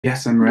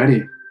Yes, I'm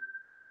ready.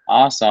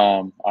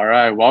 Awesome. All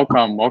right.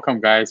 Welcome,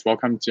 guys.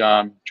 Welcome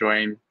to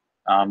join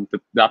the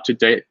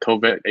up-to-date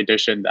COVID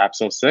edition,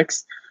 episode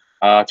 6.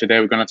 Today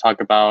we're going to talk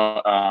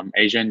about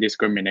Asian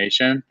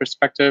discrimination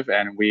perspective,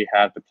 and we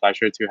have the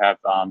pleasure to have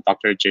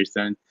Dr.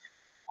 Jason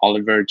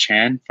Oliver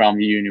Chang from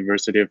the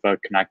University of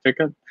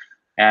Connecticut.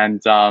 And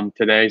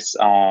today's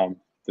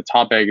the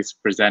topic is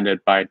presented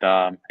by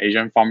the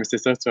Asian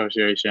Pharmacists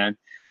Association,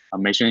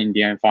 Asian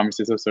Indian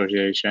Pharmacists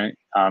Association,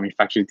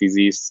 Infectious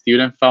Disease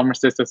Student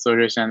Pharmacists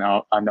Association,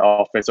 and the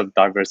Office of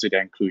Diversity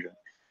and Inclusion.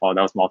 Well,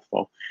 that was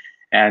multiple.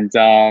 And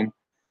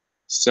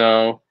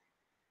so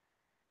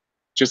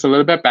just a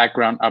little bit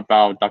background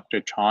about Dr.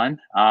 Chan.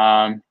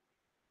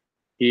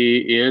 He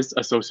is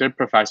Associate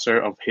Professor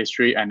of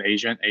History and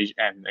Asian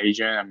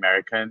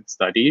American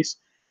Studies.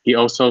 He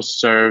also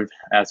served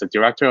as the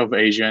Director of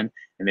Asian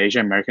and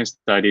Asian American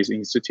Studies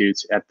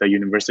Institutes at the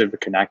University of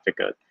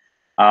Connecticut.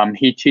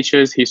 He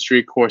teaches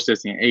history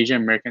courses in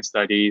Asian American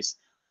Studies,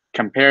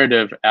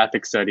 Comparative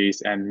Ethics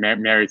Studies, and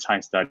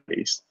Maritime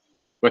Studies.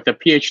 With a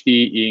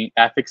PhD in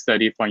Ethics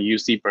Study from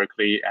UC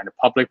Berkeley and a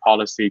Public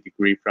Policy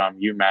degree from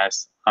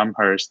UMass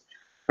Amherst,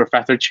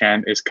 Professor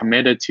Chan is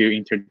committed to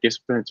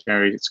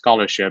interdisciplinary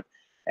scholarship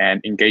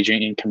and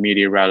engaging in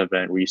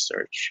community-relevant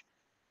research.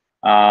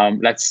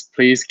 Let's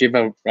please give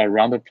a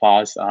round of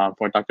applause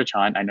for Dr.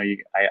 Chan. I know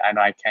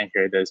I can't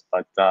hear this,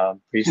 but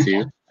please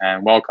do,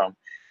 and welcome.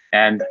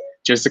 And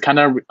just a kind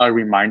of a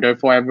reminder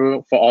for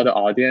all the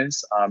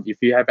audience, if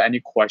you have any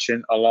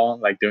question along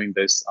like during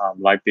this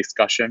live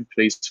discussion,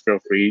 please feel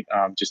free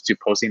just to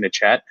post in the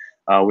chat.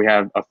 We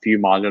have a few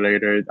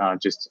moderators.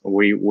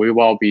 We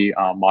will be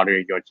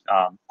moderating your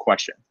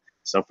question,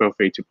 so feel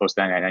free to post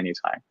that at any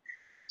time.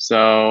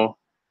 So,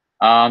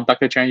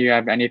 Dr. Chen, you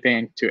have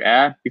anything to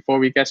add before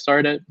we get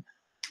started?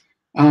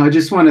 I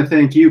just want to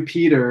thank you,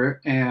 Peter,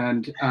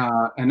 and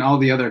all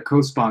the other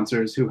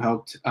co-sponsors who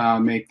helped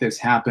make this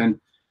happen.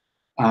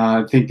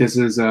 I think this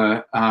is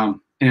an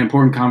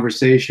important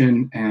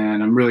conversation,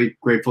 and I'm really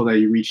grateful that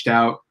you reached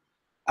out.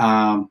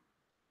 I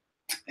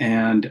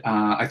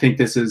think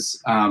this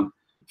is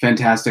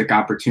fantastic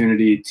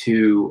opportunity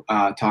to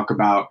talk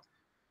about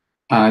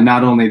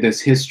not only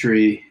this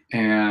history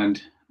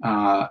and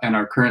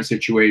our current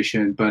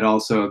situation, but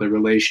also the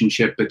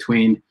relationship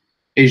between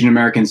Asian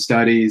American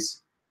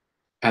studies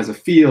as a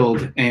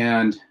field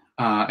and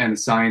the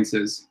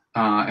sciences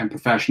and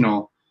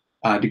professional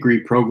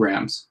degree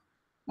programs.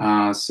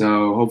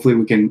 So hopefully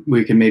we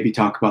can maybe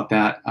talk about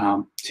that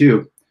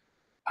too.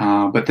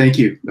 But thank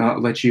you. I'll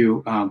let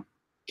you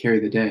carry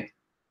the day.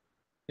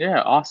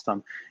 Yeah,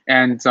 awesome.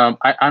 And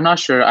I'm not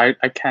sure. I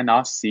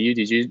cannot see you.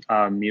 Did you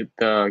mute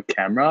the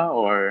camera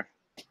or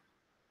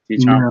did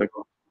you turn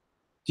off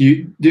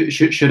the?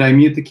 Should I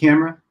mute the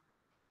camera?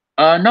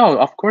 No,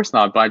 of course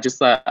not. But I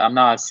just I'm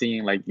not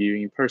seeing like you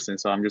in person,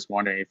 so I'm just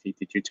wondering if did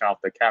you turn off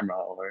the camera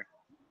or?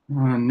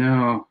 Oh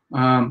no.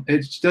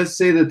 It does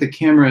say that the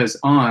camera is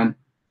on.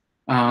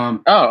 Oh,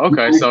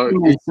 okay. I So see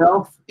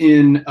myself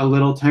in a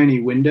little tiny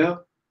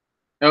window.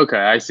 Okay,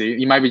 I see.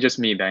 It might be just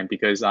me then,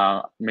 because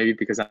maybe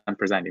because I'm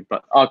presenting.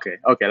 But okay,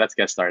 let's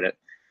get started.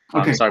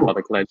 Okay, Sorry cool.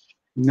 about the glitch.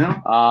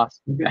 No.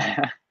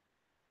 Okay.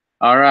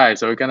 All right,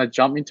 so we're gonna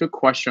jump into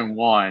question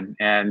 1,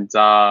 and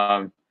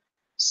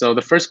so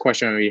the first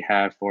question we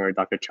have for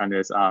Dr. Chen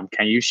is,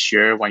 can you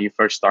share when you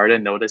first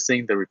started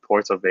noticing the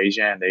reports of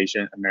Asian and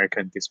Asian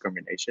American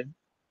discrimination?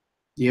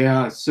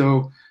 Yeah.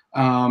 So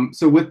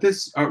with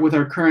this, with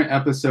our current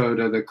episode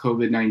of the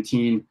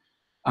COVID-19,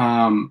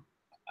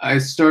 I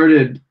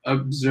started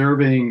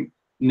observing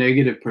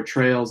negative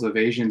portrayals of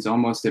Asians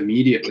almost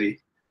immediately.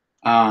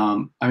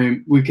 I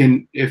mean, we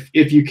can, if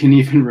you can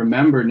even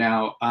remember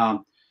now,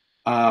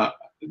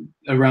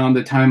 around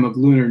the time of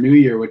Lunar New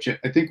Year, which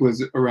I think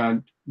was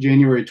around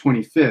January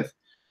 25th,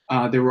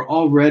 there were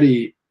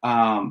already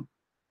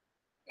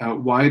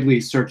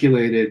widely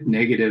circulated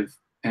negative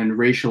and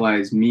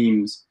racialized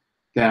memes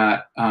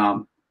that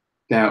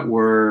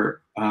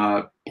were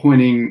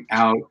pointing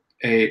out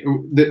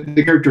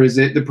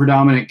the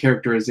predominant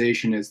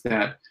characterization is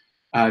that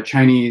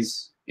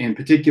Chinese in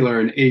particular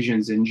and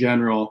Asians in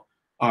general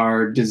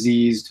are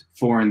diseased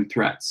foreign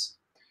threats,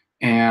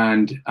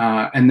 and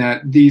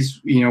that these,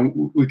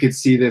 we could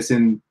see this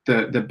in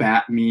the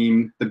bat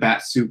meme, the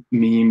bat soup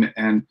meme,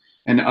 and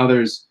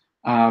others,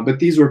 but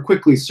these were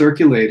quickly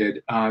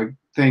circulated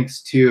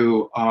thanks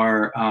to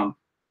our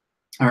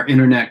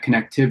internet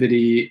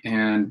connectivity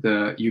and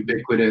the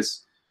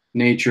ubiquitous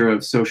nature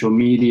of social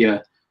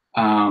media.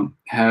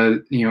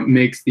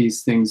 Makes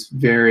these things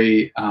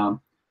very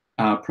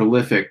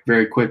prolific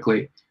very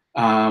quickly.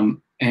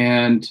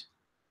 And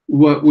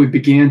what we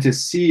began to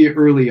see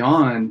early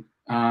on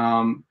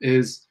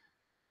is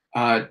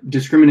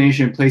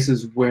discrimination in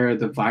places where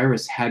the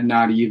virus had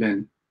not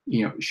even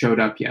showed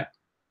up yet.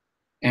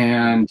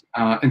 And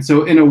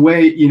so in a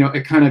way,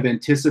 it kind of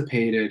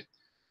anticipated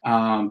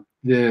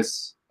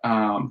this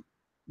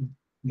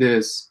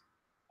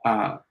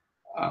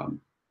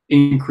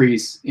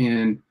increase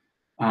in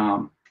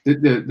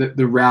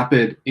the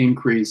rapid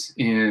increase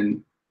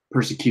in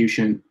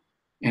persecution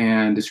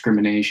and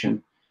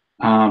discrimination.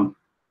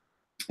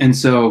 And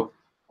so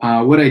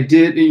what I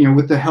did,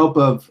 with the help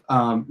of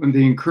and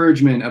the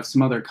encouragement of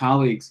some other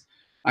colleagues,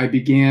 I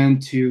began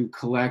to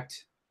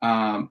collect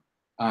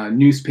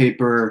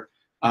newspaper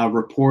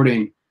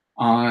reporting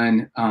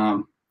on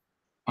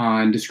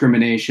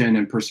discrimination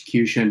and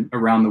persecution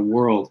around the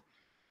world.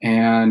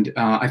 And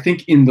I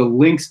think in the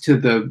links to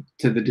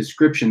the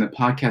description, the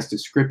podcast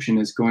description,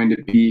 is going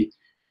to be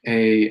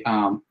a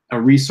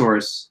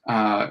resource,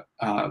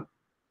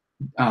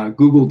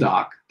 Google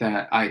Doc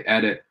that I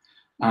edit,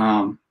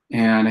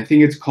 and I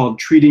think it's called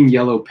 "Treating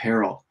Yellow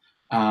Peril,"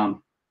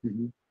 and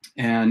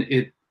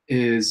it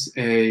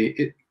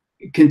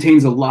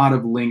contains a lot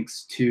of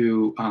links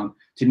to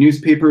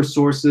newspaper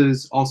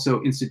sources,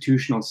 also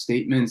institutional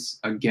statements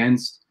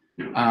against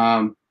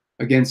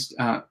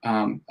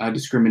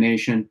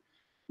discrimination,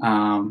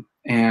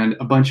 and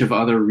a bunch of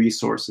other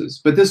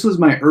resources. But this was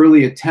my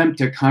early attempt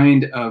to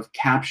kind of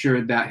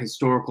capture that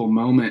historical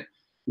moment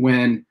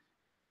when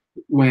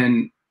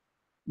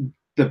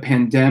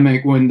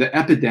the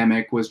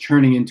epidemic was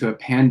turning into a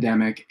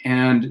pandemic,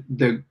 and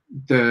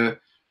the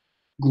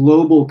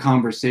global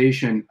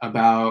conversation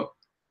about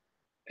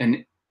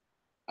an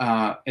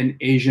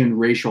Asian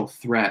racial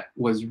threat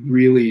was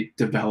really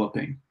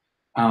developing.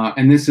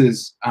 And this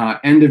is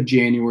end of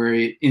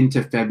January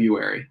into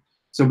February.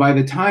 So by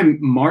the time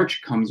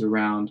March comes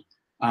around,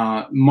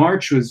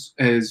 March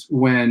is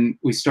when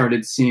we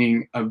started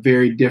seeing a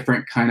very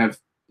different kind of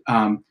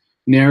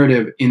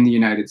narrative in the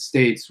United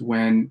States,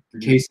 when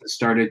cases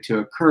started to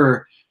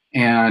occur,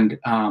 and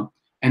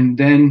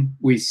then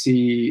we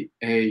see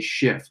a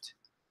shift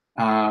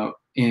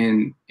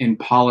in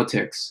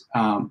politics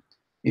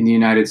in the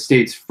United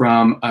States,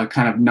 from a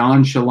kind of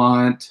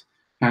nonchalant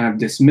kind of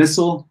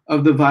dismissal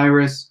of the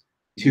virus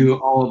to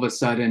all of a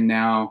sudden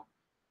now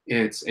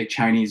it's a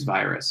Chinese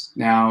virus.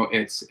 Now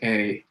it's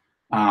an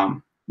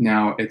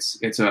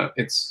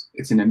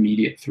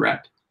immediate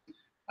threat.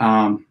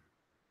 And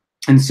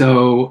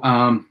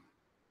so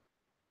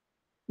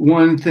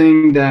one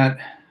thing that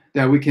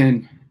we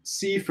can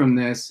see from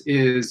this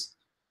is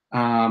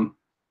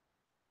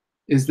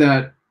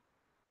that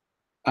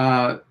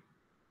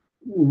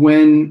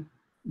when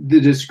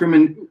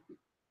the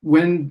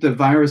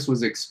virus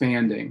was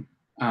expanding,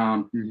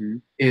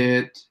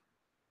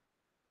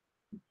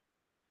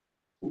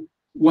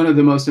 one of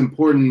the most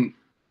important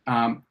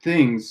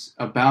things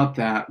about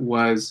that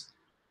was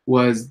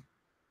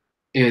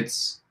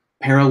its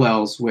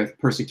parallels with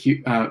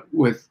persecuting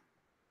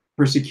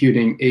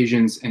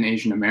Asians and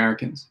Asian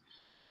Americans.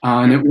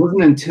 And it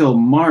wasn't until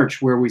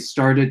March where we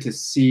started to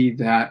see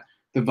that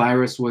the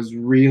virus was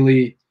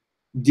really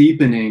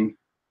deepening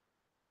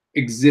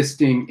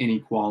existing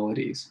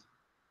inequalities,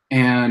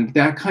 and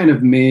that kind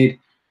of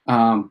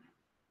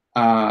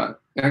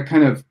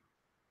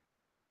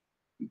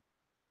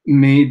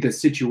made the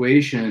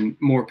situation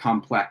more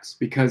complex,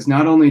 because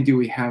not only do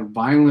we have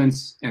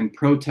violence and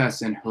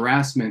protests and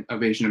harassment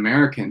of Asian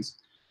Americans,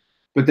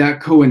 but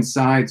that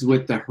coincides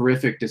with the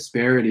horrific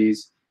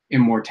disparities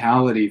in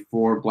mortality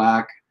for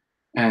Black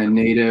and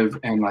Native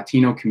and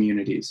Latino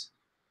communities.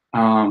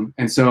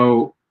 And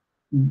so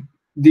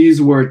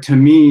these were, to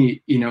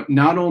me,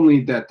 not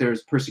only that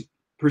there's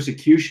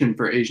persecution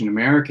for Asian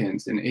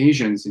Americans and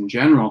Asians in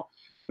general,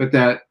 but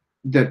that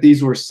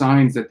these were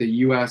signs that the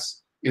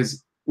U.S.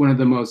 is one of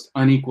the most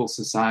unequal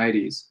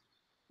societies,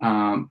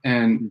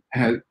 and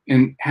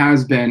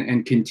has been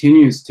and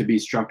continues to be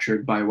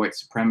structured by white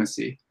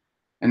supremacy,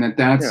 and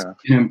that's an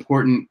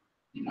important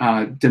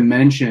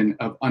dimension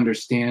of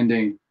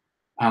understanding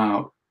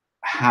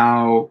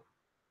how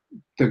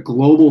the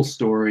global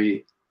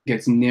story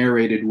gets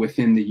narrated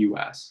within the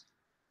U.S.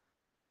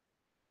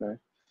 Okay.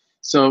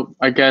 So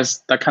I guess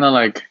that kind of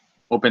like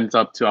opens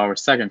up to our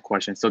second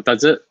question. So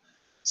does it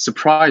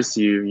surprise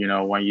you,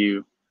 when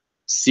you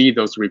see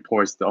those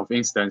reports of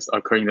incidents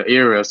occurring in the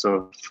areas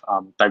of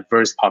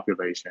diverse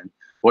population,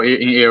 or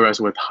in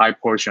areas with high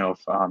portion of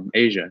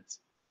Asians?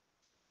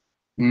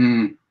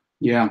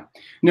 Yeah,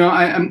 no,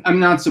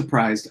 I'm not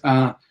surprised.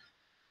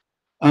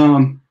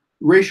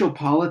 Racial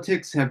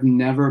politics have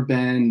never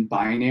been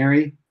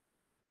binary.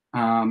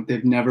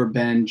 They've never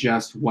been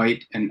just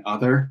white and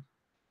other.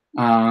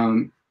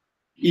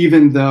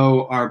 Even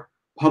though our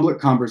public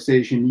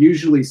conversation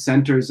usually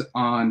centers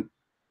on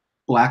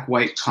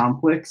Black-white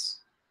conflicts,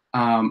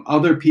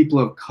 other people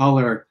of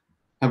color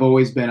have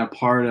always been a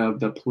part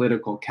of the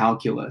political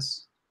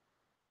calculus.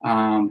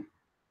 And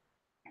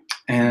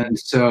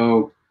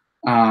so,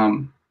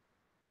 when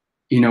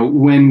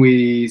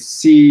we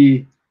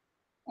see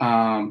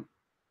other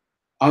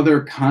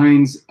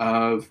kinds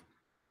of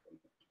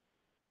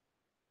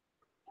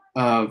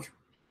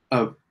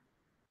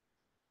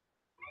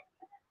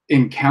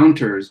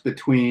encounters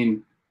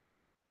between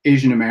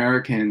Asian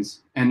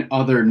Americans and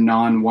other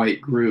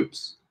non-white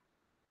groups,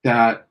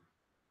 that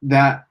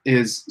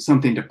is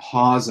something to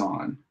pause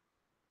on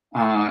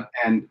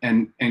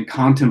and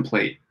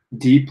contemplate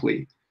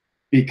deeply,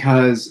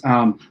 because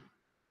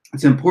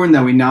it's important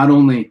that we not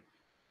only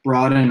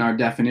broaden our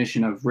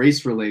definition of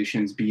race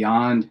relations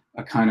beyond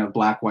a kind of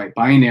black-white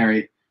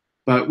binary,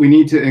 but we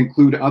need to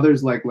include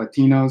others like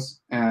Latinos,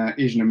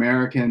 Asian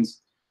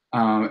Americans,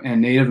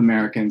 and Native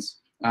Americans.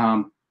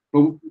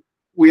 But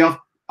we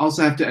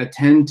also have to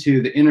attend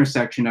to the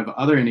intersection of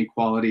other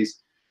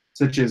inequalities,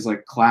 such as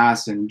like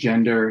class and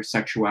gender,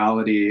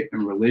 sexuality,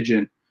 and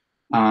religion.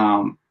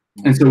 And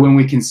so when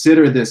we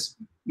consider this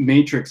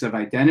matrix of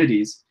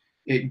identities,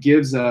 it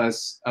gives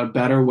us a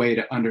better way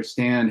to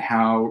understand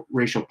how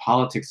racial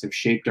politics have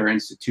shaped our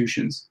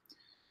institutions.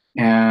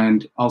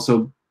 And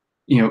also,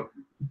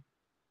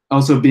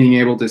 also being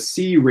able to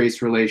see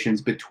race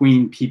relations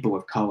between people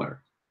of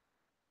color,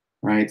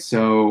 right?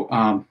 So,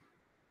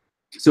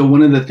 so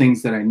one of the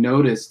things that I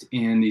noticed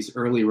in these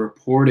early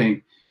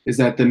reporting is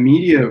that the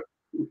media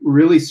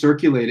really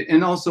circulated,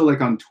 and also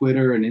like on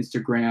Twitter and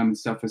Instagram and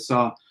stuff, I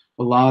saw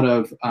a lot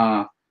of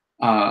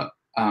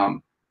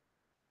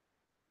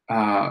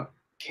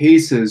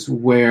cases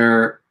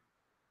where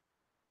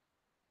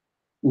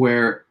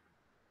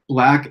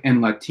Black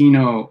and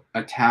Latino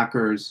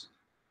attackers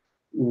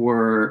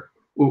were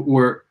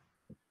Black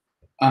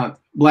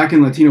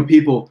and Latino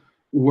people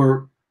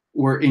were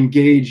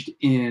engaged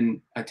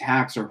in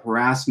attacks or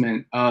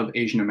harassment of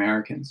Asian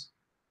Americans,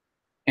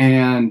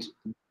 and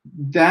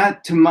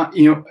that, to my,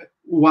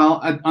 while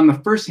on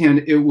the first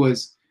hand it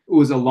was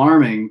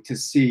alarming to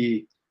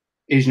see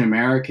Asian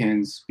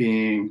Americans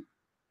being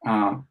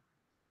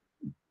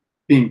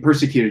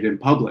persecuted in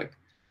public,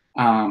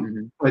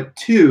 but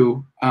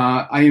two,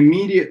 I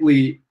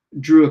immediately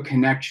drew a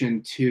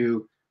connection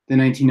to the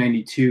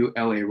 1992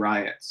 LA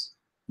riots,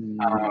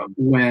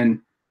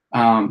 when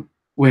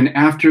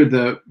after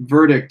the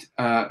verdict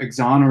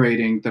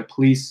exonerating the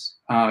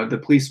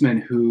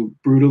policeman who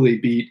brutally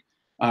beat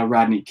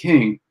Rodney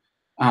King,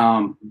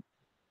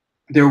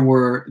 there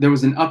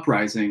was an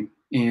uprising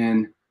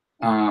in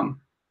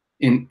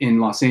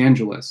Los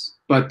Angeles,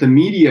 but the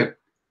media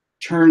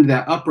turned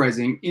that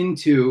uprising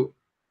into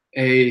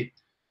a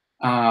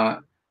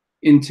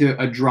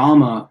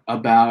drama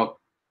about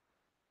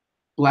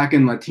Black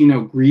and Latino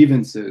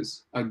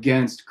grievances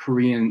against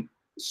Korean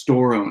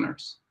store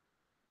owners,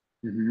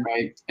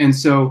 right? And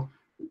so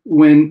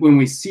when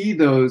we see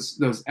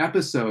those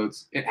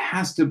episodes, it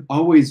has to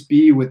always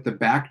be with the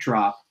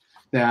backdrop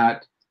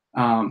that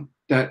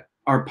that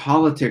our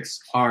politics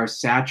are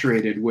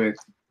saturated with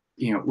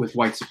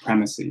white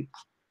supremacy,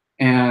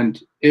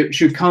 and it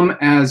should come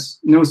as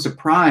no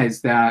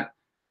surprise that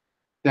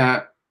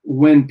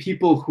when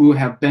people who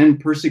have been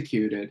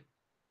persecuted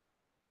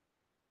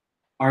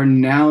are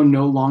now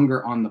no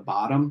longer on the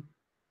bottom,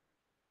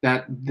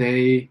 that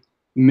they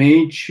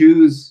may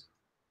choose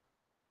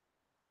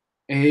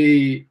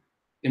an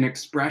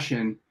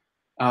expression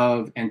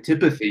of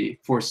antipathy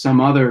for some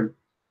other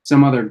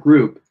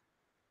group.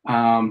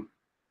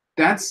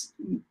 That's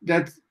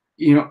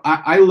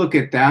I look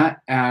at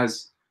that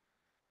as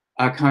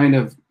a kind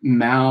of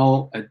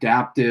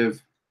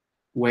maladaptive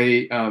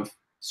way of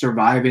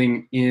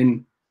surviving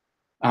in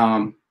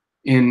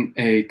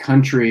a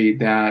country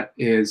that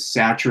is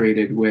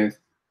saturated with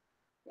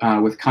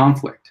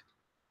conflict,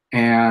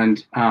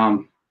 and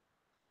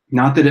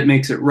not that it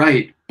makes it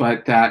right,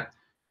 but that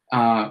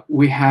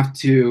we have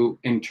to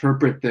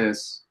interpret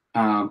this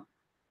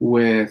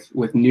with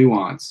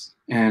nuance,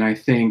 and I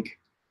think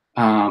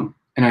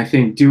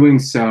doing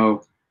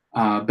so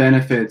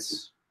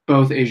benefits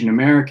both Asian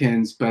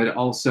Americans, but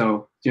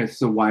also just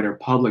the wider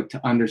public, to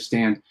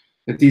understand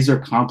that these are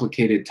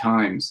complicated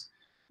times,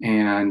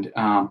 and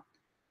to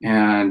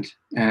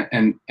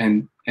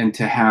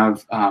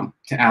have to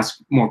ask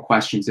more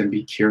questions and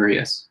be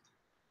curious.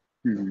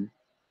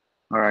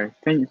 All right.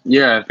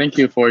 Thank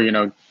you for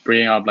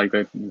bringing up like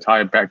the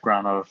entire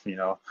background of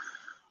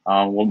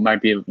what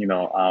might be like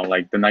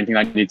the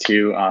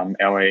 1992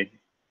 LA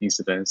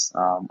incidents.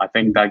 I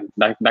think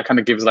that kind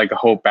of gives like a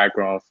whole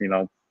background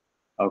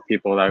of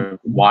people, like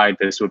why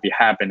this would be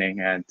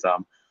happening, and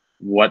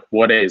what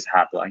is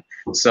happening.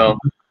 So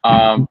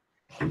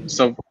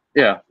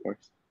yeah, of course.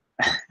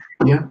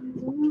 Yeah.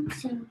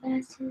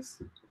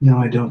 No,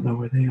 I don't know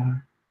where they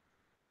are.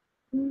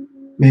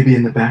 Maybe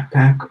in the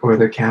backpack or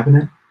the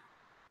cabinet.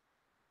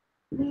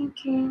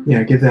 Okay.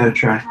 Yeah, give that a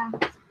try.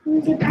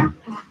 Where's the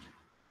backpack?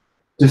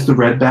 Just the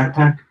red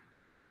backpack?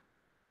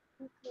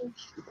 Okay.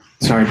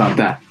 Sorry about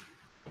that.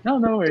 No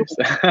worries.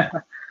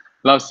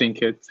 Love seeing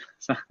kids.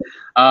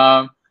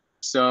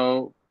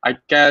 So I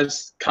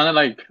guess kind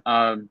of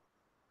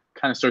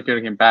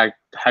circulating back,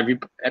 have you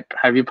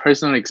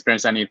personally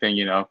experienced anything,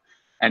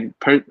 and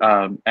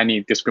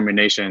any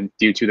discrimination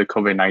due to the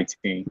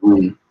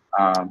COVID-19,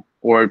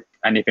 or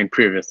anything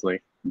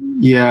previously?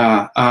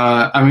 Yeah,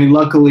 I mean,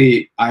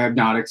 luckily I have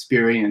not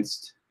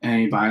experienced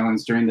any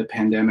violence during the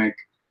pandemic.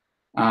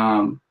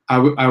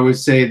 I would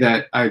say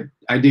that I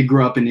did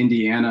grow up in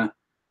Indiana,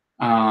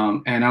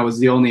 and I was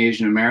the only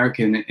Asian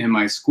American in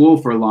my school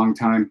for a long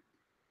time.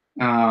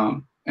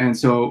 And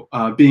so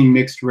being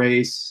mixed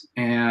race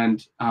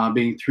and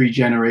being 3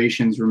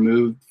 generations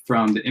removed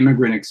from the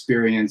immigrant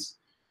experience,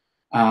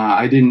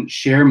 I didn't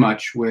share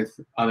much with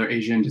other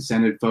Asian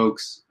descended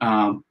folks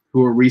who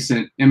were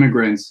recent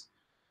immigrants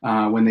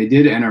when they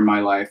did enter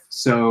my life.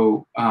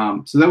 So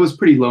so that was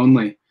pretty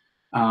lonely.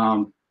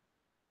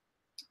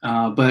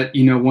 But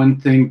you know, one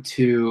thing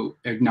to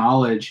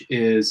acknowledge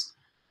is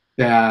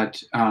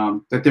that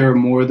that there are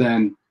more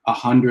than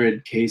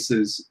 100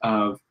 cases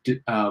of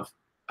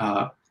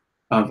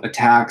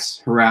attacks,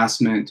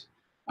 harassment,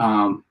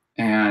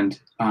 and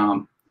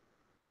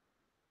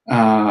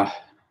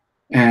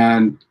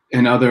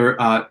other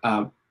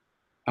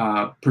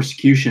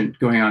persecution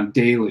going on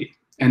daily,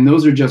 and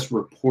those are just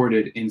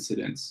reported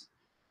incidents.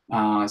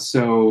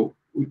 So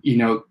you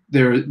know,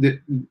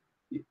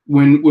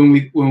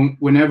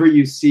 whenever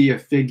you see a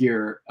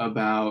figure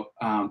about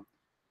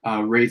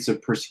rates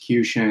of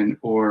persecution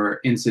or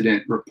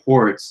incident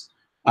reports,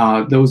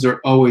 those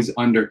are always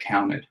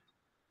undercounted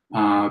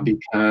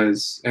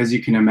because, as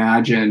you can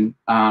imagine,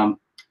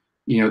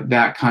 you know,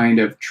 that kind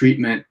of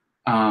treatment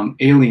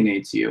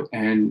alienates you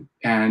and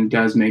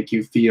does make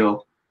you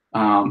feel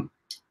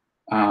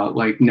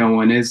like no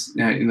one is,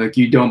 like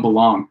you don't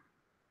belong.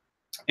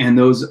 And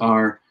those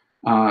are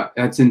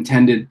that's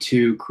intended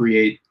to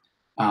create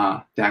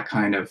that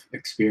kind of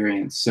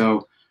experience.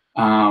 So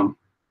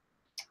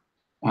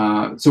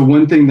so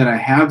one thing that I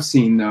have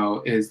seen,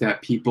 though, is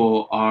that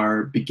people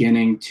are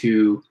beginning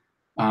to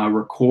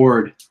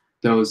record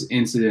those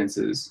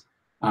incidences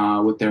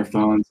with their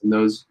phones, and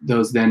those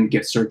then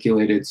get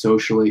circulated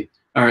socially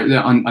or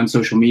on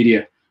social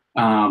media.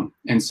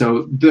 And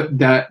so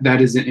that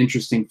is an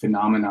interesting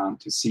phenomenon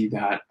to see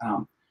that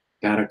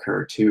that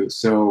occur too.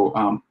 So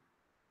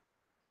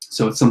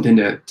so it's something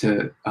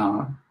to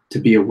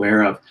be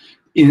aware of.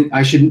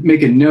 I should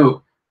make a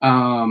note.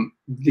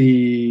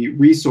 The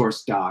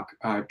resource doc,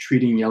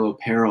 Treating Yellow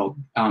Peril,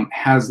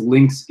 has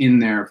links in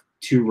there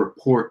to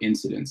report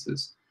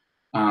incidences.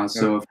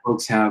 So if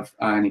folks have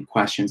any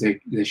questions,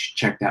 they should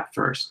check that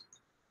first.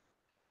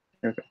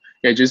 Okay.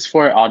 Yeah, just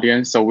for our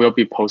audience, so we'll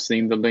be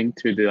posting the link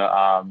to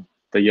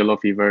the yellow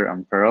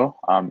fever peril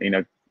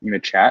in the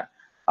chat.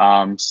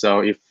 So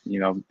if you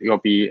know, it'll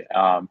be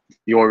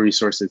your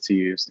resources to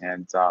use,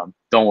 and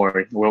don't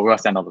worry, we'll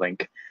send a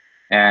link.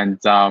 And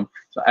so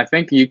I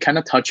think you kind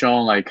of touch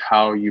on like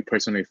how you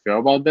personally feel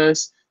about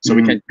this. So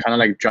we can kind of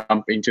like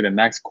jump into the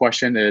next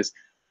question is,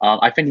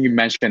 I think you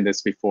mentioned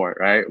this before,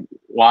 right?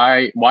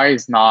 Why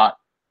is not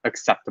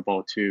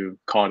acceptable to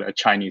call it a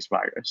Chinese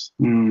virus?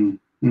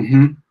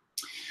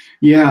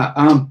 Yeah,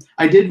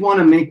 I did want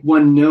to make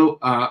one note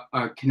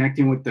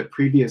connecting with the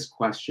previous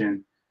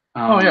question.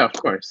 Oh yeah, of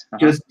course.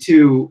 Just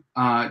to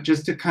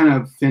kind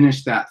of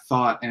finish that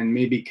thought and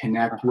maybe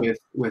connect with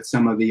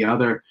some of the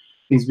other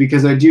things,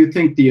 because I do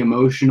think the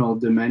emotional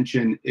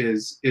dimension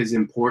is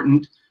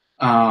important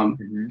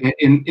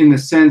in the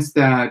sense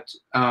that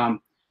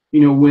you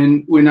know,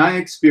 when I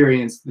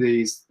experienced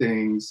these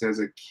things as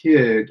a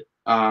kid,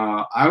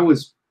 I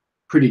was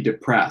pretty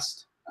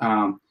depressed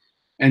and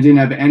didn't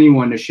have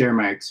anyone to share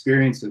my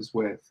experiences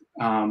with.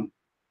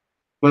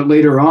 But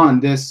later on,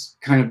 this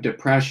kind of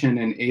depression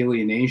and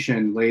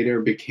alienation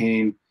later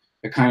became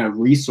a kind of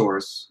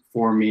resource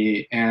for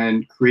me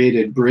and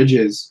created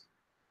bridges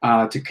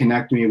to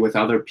connect me with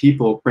other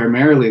people,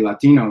 primarily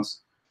Latinos,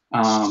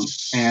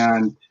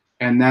 and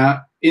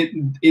that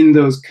in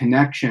those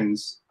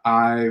connections,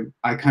 I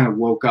kind of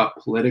woke up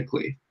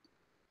politically,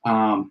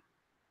 and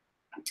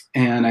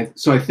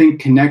so I think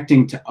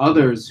connecting to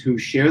others who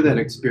share that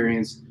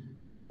experience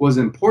was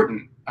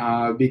important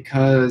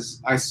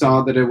because I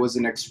saw that it was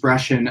an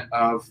expression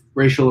of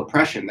racial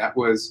oppression that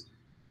was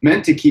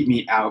meant to keep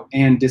me out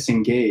and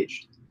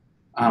disengaged,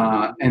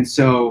 and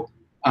so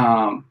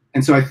I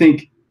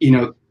think, you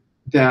know,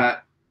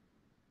 that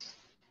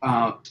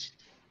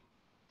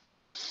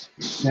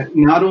that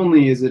not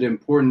only is it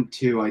important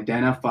to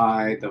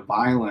identify the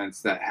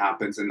violence that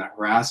happens and the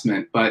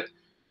harassment, but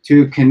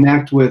to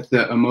connect with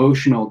the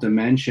emotional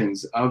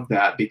dimensions of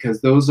that,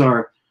 because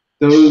our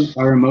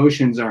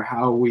emotions are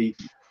how we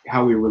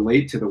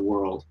relate to the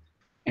world,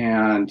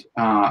 and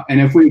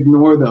if we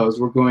ignore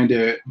those, we're going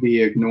to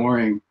be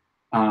ignoring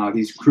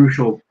these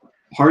crucial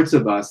parts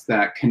of us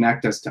that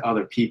connect us to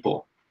other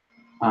people.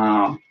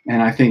 And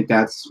I think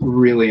that's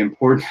really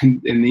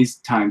important in these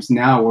times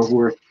now, where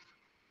we're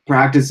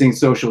practicing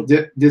social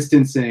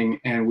distancing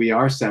and we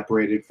are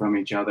separated from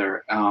each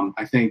other.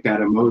 I think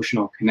that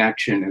emotional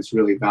connection is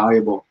really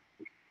valuable.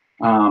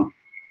 And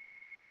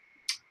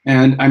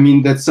I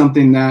mean, that's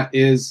something that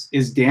is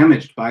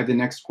damaged by the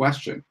next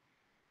question.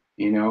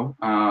 You know,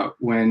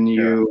 when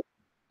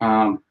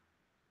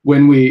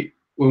we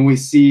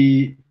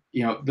see,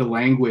 you know, the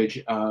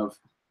language of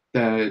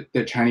the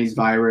Chinese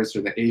virus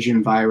or the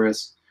Asian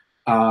virus,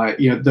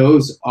 you know,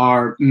 those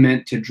are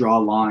meant to draw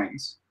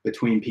lines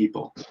between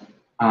people.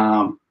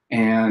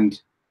 And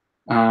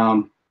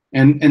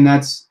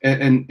that's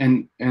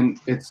and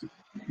it's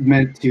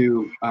meant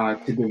to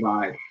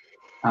divide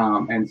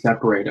and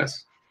separate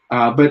us.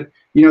 But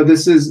you know,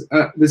 this is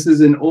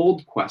an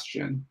old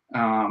question.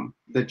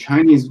 The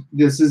Chinese.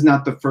 This is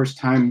not the first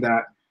time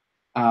that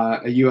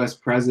a U.S.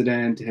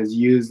 president has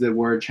used the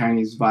word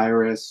Chinese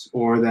virus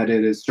or that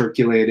it is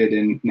circulated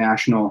in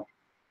national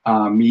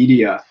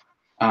media.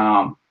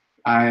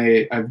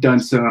 I've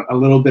done a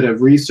little bit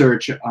of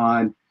research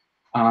on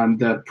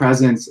the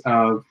presence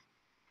of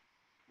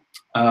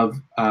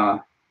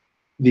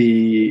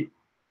the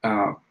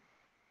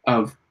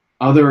of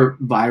other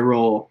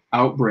viral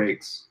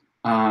outbreaks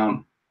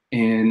in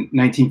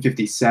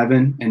 1957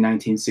 and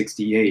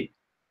 1968.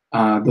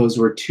 Those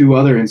were two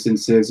other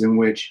instances in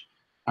which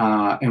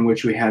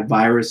we had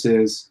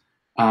viruses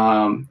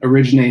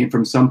originating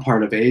from some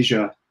part of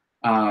Asia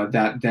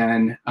that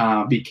then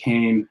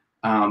became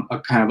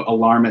a kind of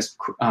alarmist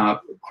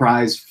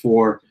cries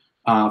for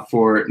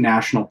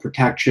national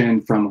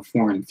protection from a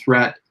foreign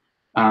threat.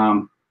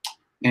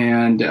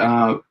 And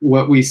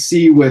what we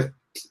see with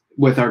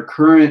our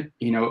current,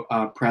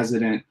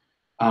 president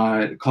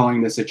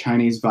calling this a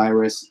Chinese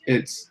virus,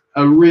 it's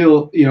a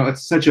real,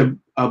 it's such a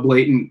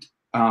blatant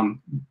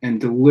and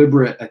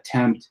deliberate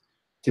attempt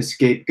to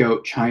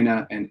scapegoat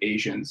China and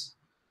Asians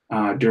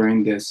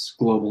during this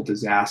global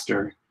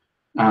disaster.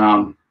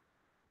 And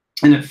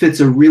it fits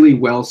a really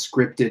well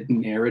scripted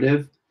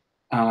narrative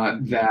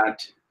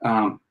that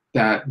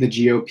the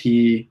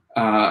GOP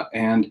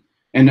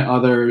and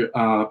other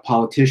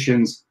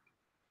politicians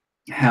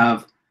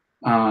have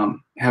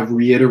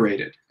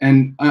reiterated.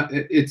 And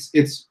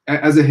it's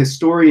as a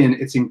historian,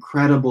 it's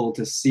incredible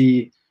to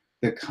see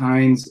the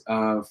kinds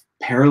of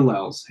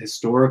parallels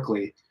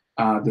historically,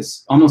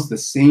 this almost the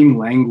same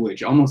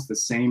language, almost the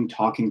same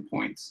talking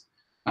points.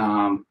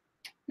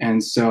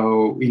 And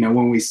so,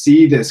 when we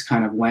see this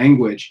kind of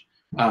language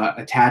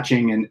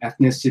attaching an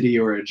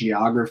ethnicity or a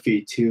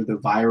geography to the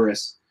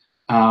virus,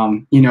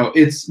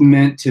 it's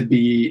meant to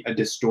be a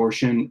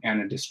distortion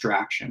and a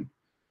distraction.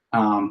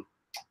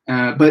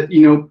 But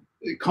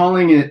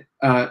calling it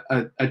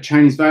a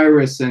Chinese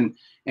virus and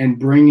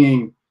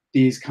bringing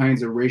these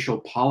kinds of racial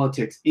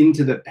politics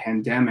into the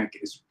pandemic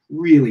is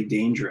really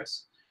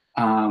dangerous.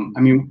 I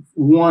mean,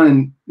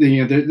 one,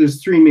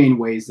 there's three main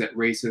ways that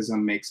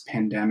racism makes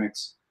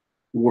pandemics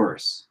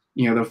worse.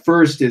 The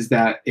first is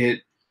that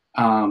it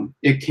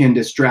can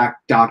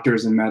distract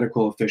doctors and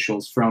medical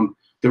officials from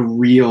the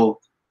real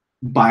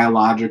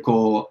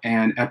biological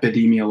and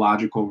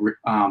epidemiological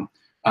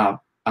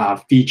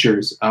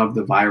features of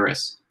the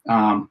virus.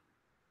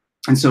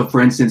 And so,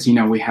 for instance,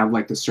 we have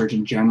like the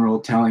Surgeon General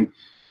telling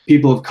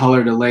people of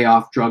color to lay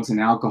off drugs and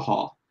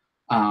alcohol,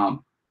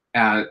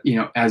 as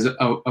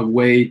a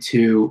way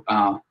to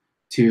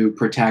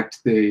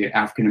protect the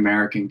African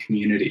American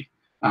community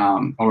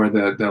or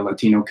the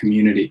Latino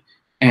community,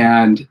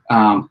 and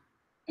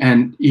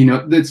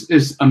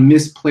there's a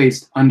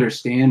misplaced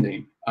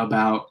understanding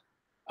about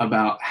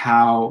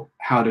how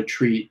to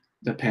treat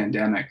the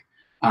pandemic,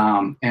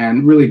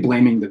 and really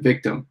blaming the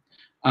victim.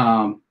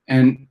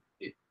 And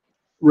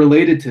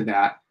related to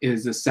that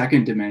is the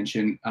second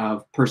dimension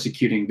of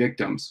persecuting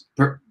victims.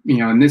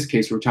 In this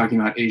case, we're talking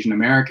about Asian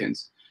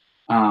Americans,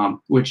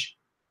 which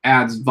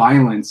adds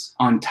violence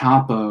on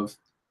top of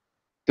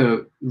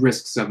the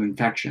risks of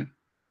infection,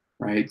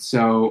 right?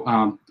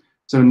 So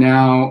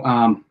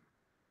now,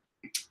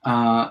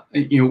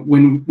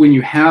 when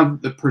you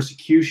have the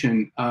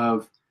persecution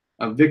of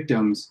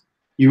victims,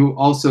 you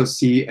also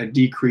see a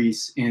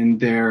decrease in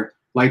their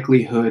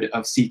likelihood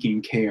of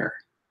seeking care.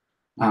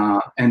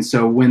 And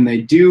so when they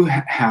do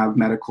have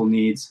medical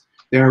needs,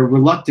 they're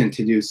reluctant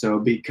to do so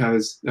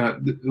because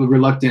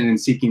reluctant in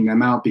seeking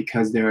them out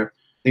because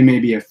they may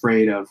be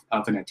afraid of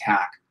an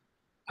attack.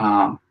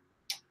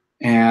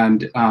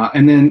 And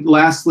then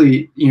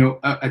lastly,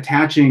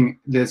 attaching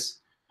this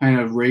kind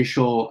of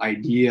racial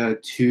idea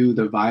to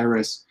the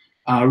virus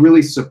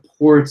really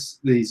supports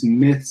these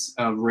myths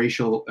of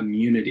racial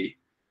immunity.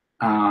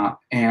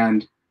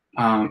 And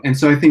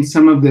so I think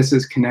some of this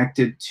is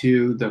connected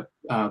to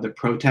the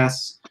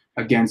protests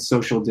against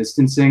social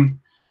distancing,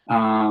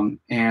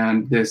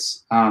 and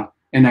this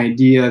an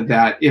idea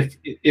that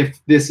if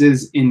this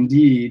is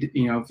indeed,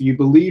 if you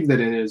believe that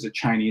it is a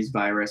Chinese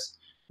virus,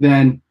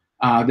 then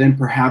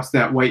perhaps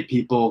that white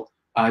people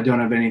don't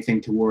have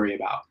anything to worry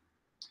about.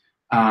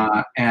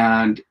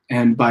 And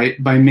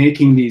by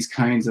making these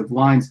kinds of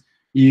lines,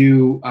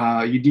 you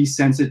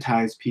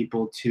desensitize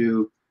people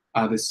to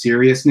the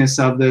seriousness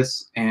of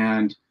this,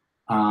 and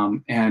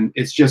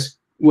it's just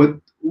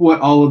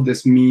what all of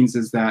this means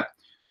is that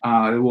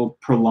it will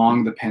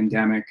prolong the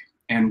pandemic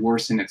and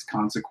worsen its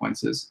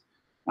consequences.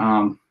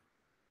 And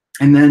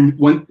then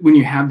when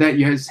you have that,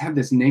 you just have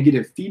this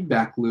negative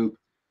feedback loop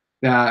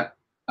that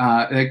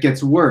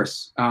gets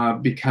worse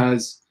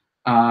because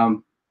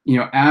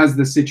as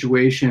the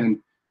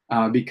situation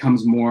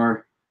becomes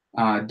more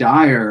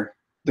dire,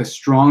 the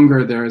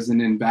stronger there is an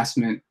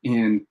investment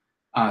in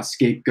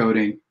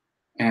scapegoating,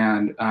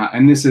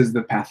 and this is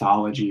the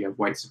pathology of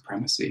white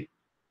supremacy.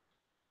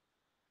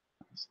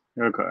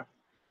 Okay.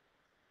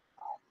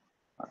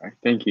 All right.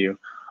 Thank you.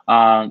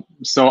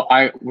 So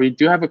we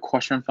do have a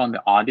question from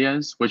the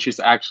audience, which is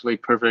actually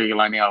perfectly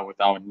lining up with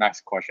our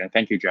next question.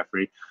 Thank you,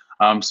 Jeffrey.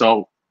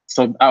 So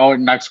our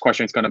next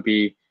question is going to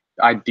be,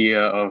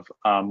 idea of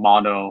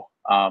mono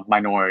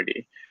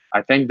minority.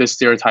 I think this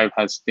stereotype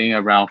has been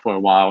around for a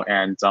while,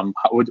 and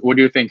what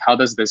do you think? How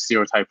does this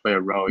stereotype play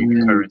a role in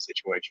the current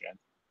situation?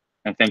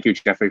 And thank you,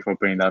 Jeffrey, for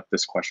bringing up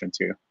this question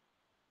too.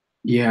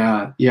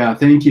 Yeah,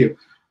 thank you.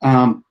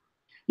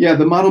 Yeah,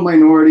 the model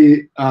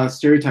minority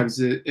stereotypes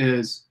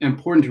is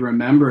important to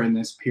remember in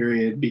this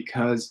period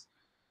because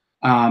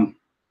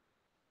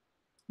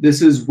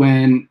this is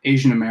when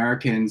Asian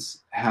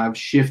Americans have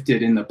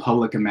shifted in the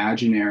public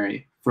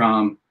imaginary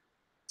from,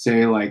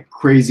 say, like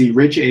crazy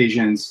rich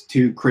Asians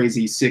to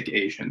crazy sick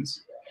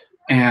Asians.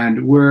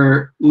 And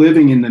we're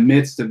living in the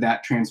midst of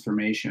that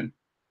transformation.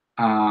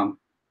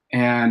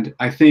 And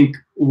I think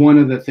one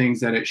of the things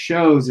that it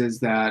shows is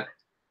that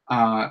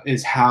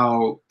is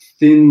how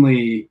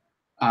thinly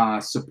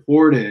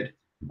supported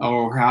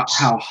or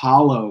how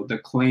hollow the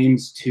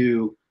claims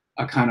to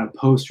a kind of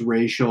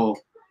post-racial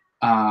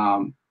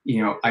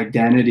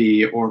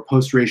identity or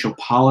post-racial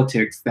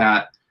politics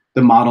that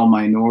the model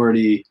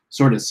minority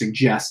sort of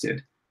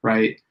suggested,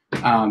 right?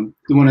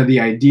 One of the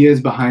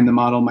ideas behind the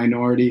model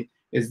minority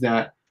is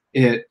that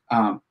it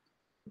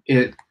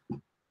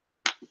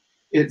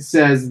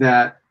says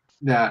that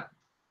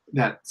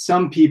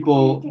some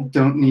people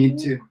don't need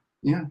to,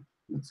 yeah,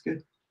 that's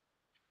good.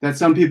 That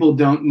some people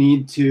don't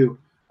need to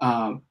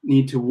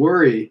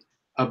worry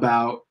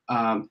about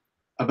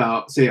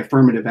say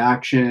affirmative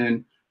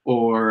action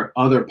or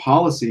other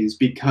policies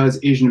because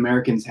Asian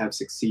Americans have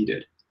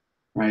succeeded,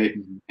 right?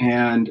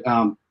 And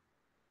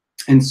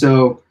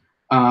so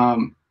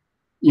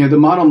the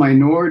model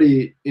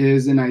minority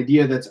is an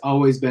idea that's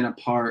always been a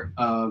part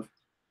of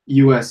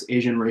U.S.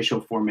 Asian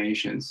racial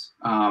formations.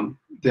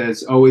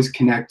 That's always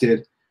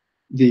connected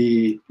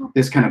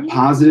this kind of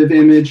positive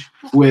image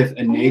with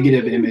a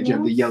negative image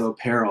of the yellow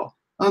peril.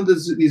 Oh,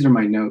 these are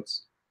my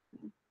notes.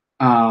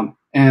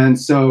 And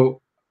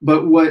so,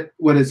 but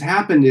what has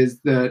happened is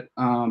that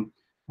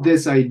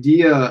this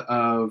idea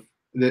of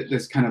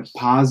this kind of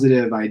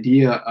positive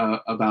idea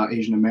about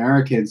Asian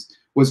Americans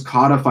was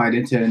codified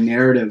into a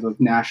narrative of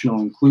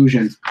national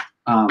inclusion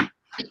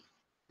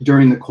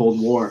during the Cold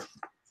War,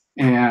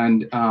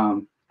 and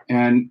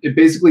it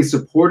basically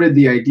supported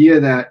the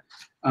idea that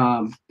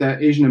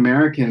that Asian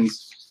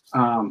Americans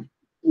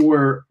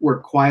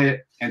were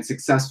quiet and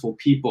successful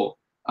people,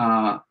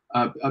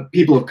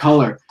 people of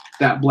color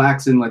that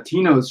Blacks and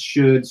Latinos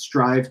should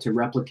strive to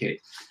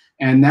replicate,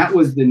 and that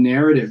was the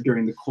narrative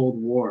during the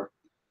Cold War.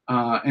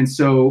 And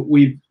so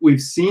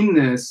we've seen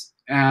this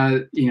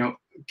as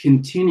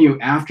continue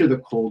after the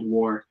Cold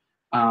War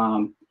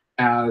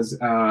as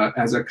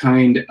a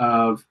kind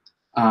of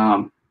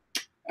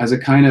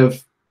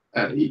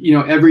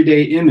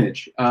everyday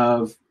image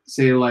of,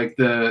 say, like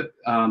the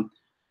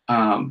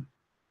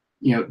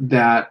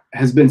that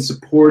has been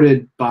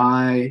supported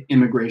by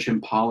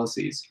immigration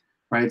policies,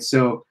 right?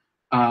 So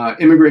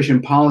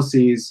immigration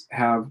policies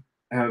have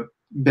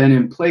been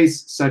in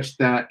place such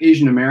that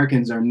Asian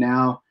Americans are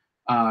now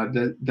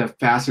the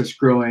fastest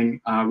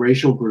growing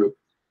racial group,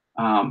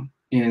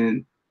 and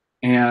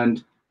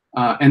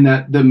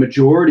that the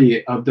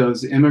majority of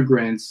those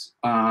immigrants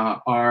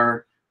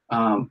are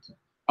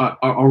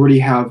already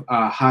have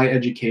high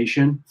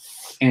education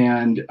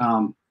and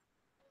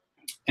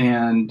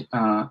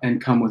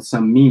come with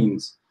some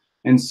means,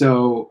 and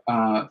so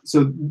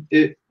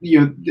it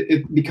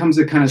becomes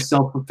a kind of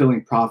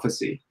self-fulfilling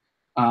prophecy.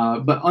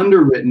 But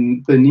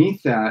underwritten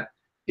beneath that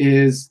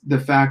is the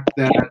fact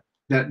that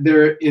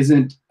there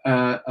isn't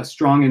a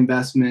strong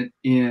investment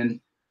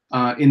in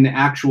the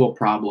actual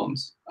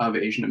problems of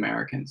Asian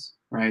Americans,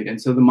 right?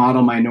 And so the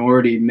model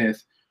minority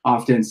myth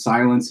often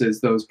silences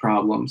those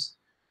problems.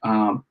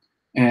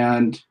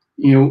 And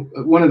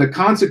one of the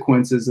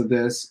consequences of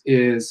this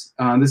is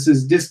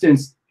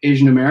distanced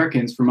Asian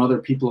Americans from other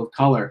people of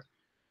color,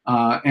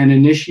 and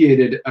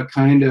initiated a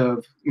kind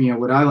of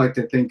what I like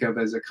to think of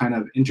as a kind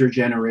of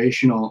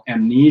intergenerational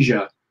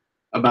amnesia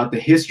about the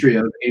history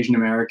of Asian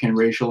American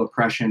racial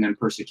oppression and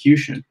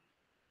persecution.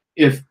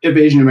 If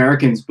Asian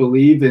Americans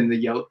believe in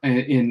the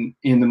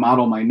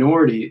model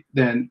minority,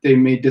 then they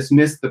may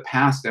dismiss the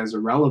past as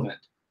irrelevant,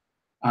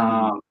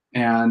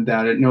 and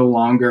that it no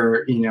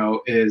longer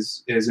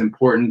is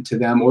important to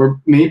them, or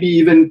maybe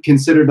even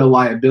considered a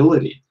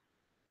liability.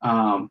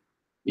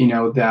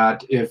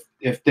 That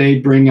if they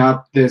bring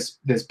up this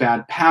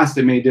bad past,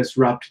 it may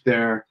disrupt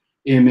their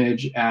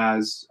image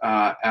as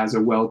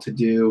a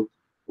well-to-do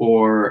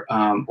or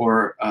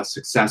a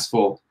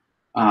successful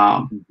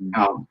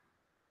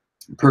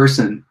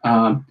person.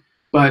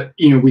 But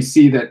we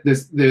see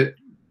that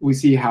we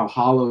see how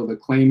hollow the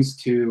claims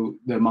to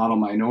the model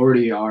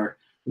minority are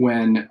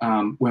when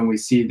we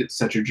see that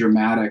such a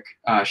dramatic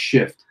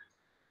shift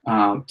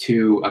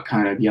to a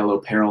kind of yellow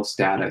peril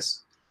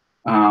status.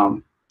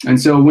 And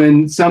so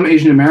when some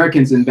Asian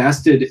Americans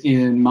invested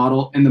in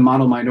the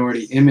model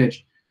minority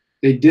image,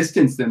 they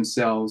distanced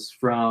themselves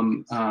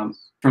from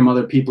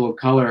other people of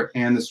color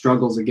and the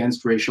struggles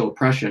against racial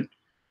oppression.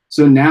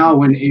 So now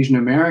when Asian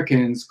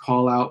Americans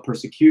call out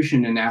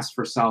persecution and ask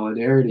for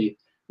solidarity,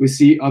 we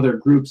see other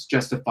groups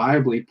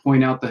justifiably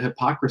point out the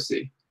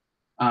hypocrisy.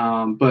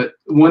 But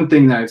one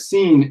thing that I've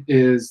seen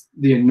is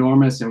the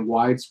enormous and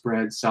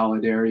widespread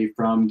solidarity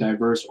from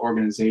diverse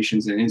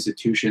organizations and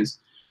institutions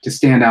to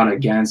stand out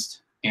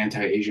against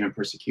anti-Asian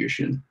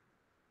persecution.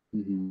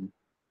 Mm-hmm.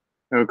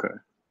 Okay.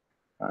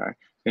 All right.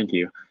 Thank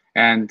you.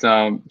 And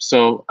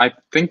so I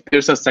think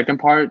there's a second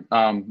part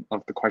of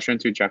the question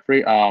to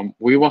Jeffrey.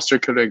 We will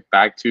circulate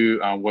back to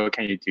what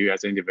can you do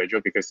as an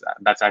individual, because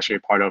that's actually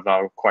part of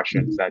our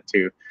question set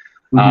too.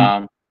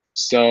 Mm-hmm.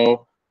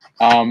 So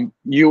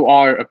you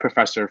are a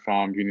professor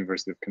from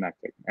University of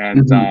Connecticut,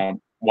 and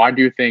why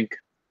do you think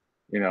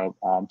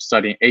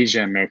studying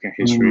Asian American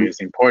history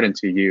is important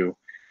to you,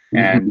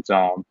 and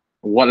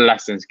what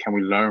lessons can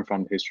we learn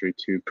from history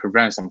to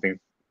prevent something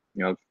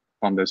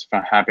from this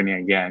from happening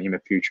again in the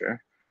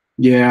future?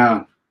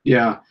 Yeah.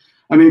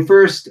 I mean,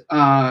 first,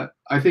 I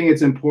think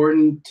it's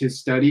important to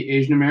study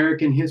Asian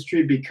American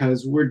history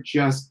because we're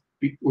just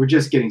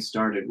getting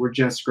started. We're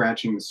just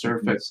scratching the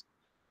surface.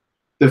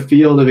 The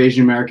field of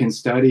Asian American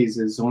studies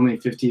is only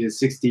 50 to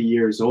 60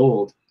 years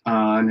old,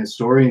 and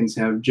historians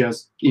have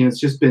just, it's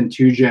just been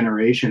 2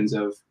 generations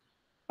of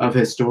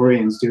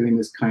historians doing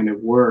this kind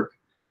of work.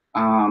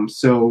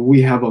 So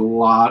we have a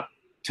lot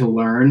to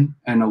learn,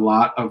 and a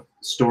lot of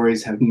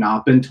stories have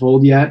not been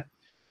told yet.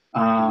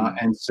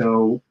 And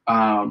so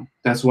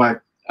that's why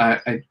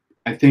I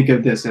think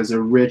of this as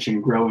a rich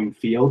and growing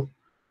field.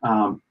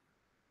 But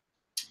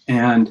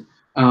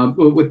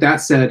with that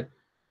said,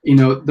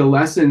 the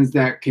lessons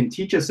that can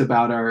teach us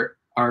about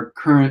our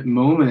current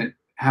moment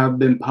have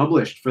been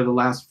published for the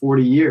last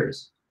 40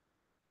 years.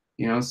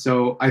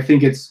 So I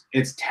think it's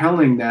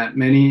telling that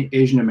many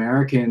Asian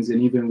Americans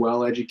and even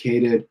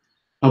well-educated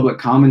public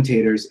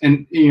commentators,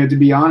 and to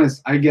be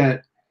honest, I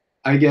get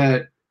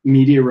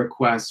media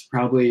requests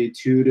probably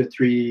 2 to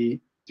 3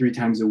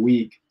 times a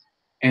week,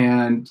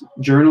 and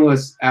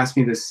journalists ask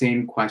me the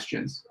same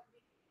questions.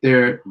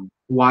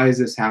 Why is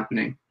this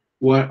happening?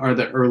 What are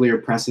the earlier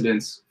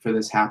precedents for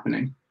this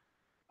happening?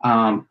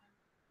 And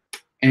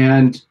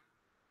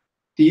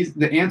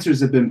the answers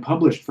have been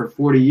published for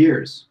 40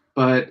 years,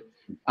 but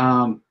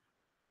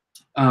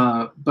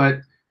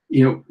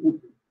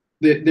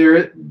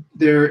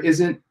there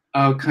isn't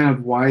a kind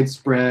of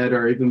widespread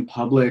or even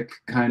public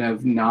kind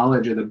of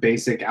knowledge of the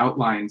basic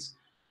outlines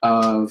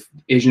of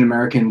Asian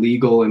American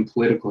legal and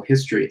political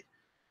history.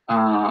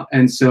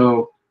 And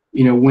so,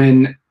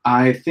 when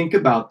I think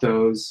about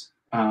those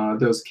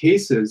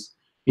cases,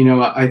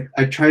 I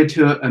try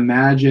to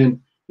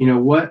imagine,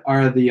 what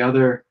are the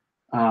other,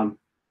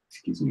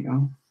 excuse me,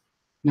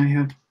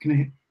 can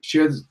I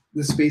share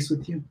the space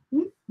with you?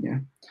 Yeah.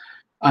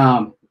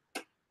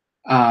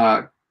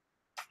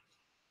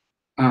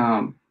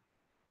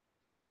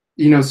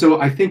 So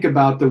I think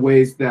about the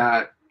ways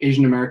that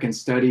Asian American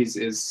studies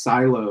is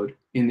siloed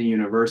in the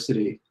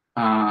university,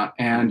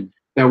 and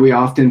that we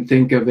often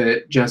think of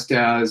it just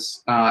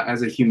as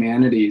a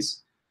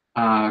humanities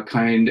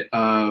kind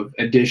of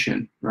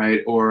addition,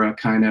 right, or a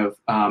kind of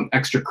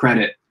extra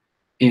credit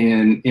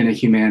in a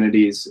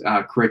humanities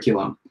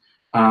curriculum.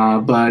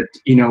 But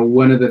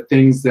one of the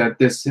things that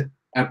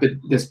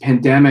this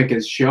pandemic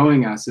is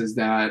showing us is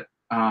that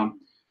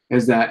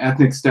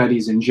ethnic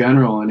studies in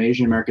general and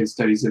Asian American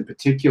studies in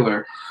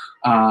particular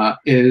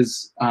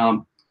is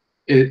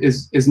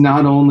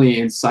not only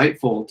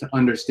insightful to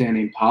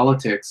understanding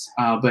politics,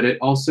 but it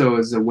also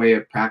is a way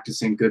of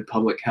practicing good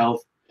public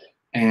health,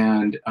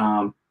 and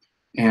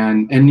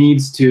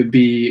needs to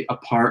be a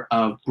part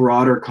of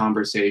broader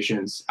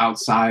conversations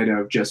outside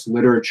of just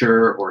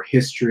literature or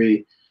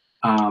history.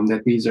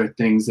 That these are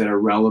things that are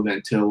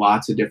relevant to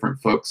lots of different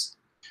folks,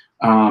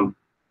 and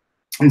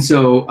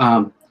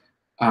so.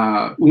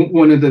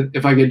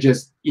 If I could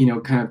just,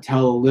 kind of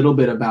tell a little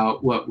bit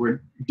about what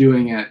we're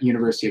doing at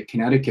University of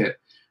Connecticut,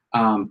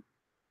 one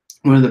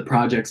of the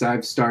projects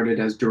I've started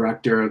as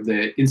director of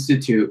the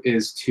Institute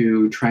is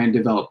to try and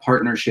develop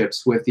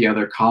partnerships with the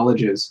other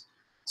colleges.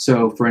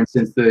 So for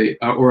instance,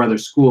 or other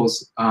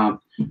schools.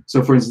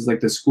 So for instance, like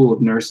the School of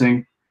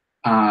Nursing,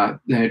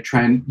 they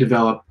try and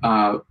develop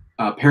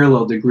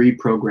parallel degree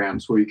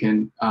programs where you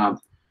can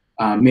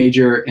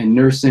major in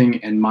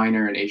nursing and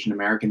minor in Asian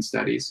American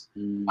studies,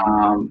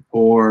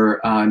 or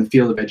in the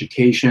field of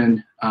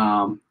education,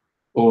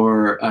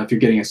 or if you're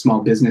getting a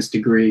small business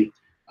degree,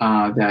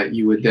 that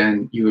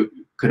you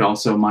could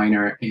also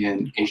minor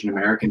in Asian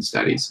American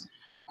studies.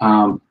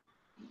 And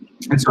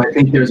so I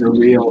think there's a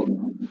real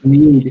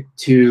need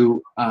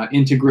to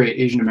integrate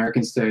Asian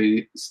American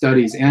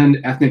studies and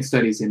ethnic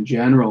studies in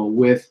general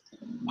with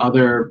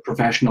other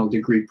professional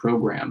degree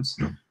programs.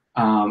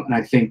 And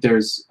I think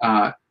there's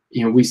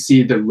we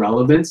see the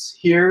relevance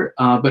here,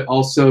 but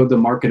also the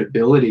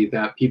marketability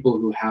that people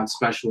who have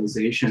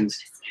specializations,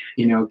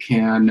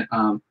 can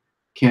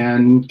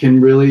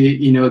really,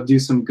 do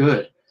some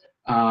good.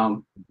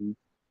 And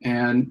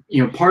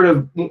part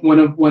of one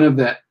of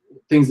the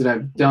things that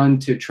I've done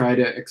to try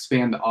to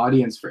expand the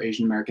audience for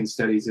Asian American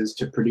studies is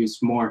to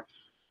produce more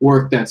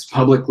work that's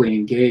publicly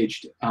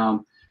engaged.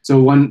 So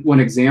one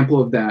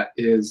example of that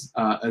is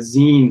a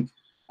zine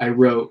I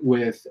wrote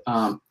with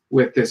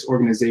this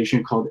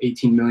organization called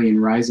 18 Million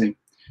Rising.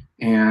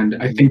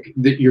 And I think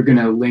that you're going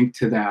to link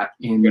to that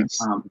in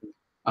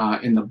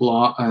the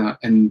blog,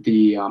 in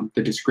the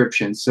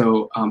description.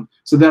 So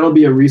so that'll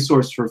be a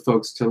resource for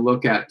folks to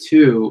look at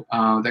too,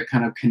 that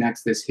kind of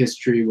connects this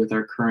history with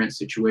our current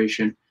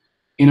situation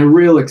in a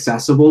real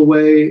accessible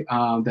way,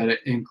 that it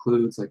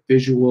includes like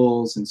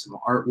visuals and some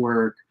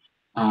artwork,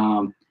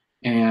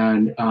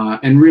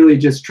 and really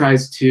just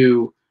tries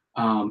to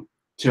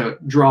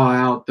draw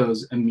out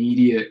those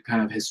immediate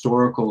kind of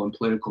historical and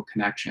political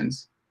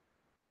connections.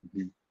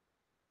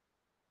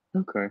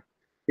 Okay,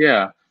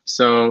 yeah.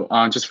 So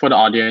just for the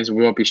audience,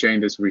 we will be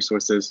sharing these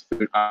resources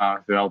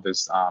throughout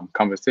this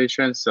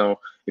conversation. So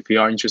if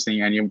you are interested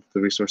in any of the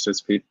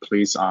resources,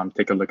 please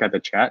take a look at the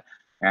chat,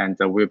 and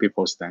we'll be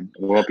posting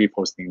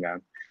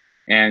them.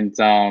 And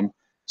kind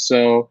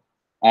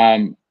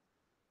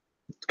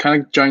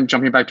of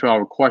jumping back to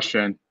our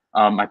question,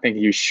 I think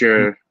you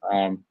share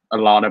a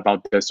lot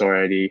about this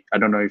already. I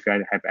don't know if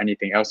you have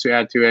anything else to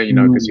add to it, you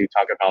know, because you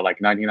talk about like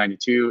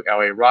 1992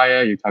 LA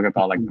riot, you talk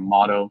about like the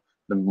model,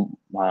 the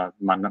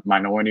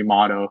minority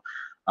model,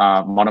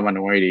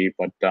 minority,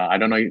 but I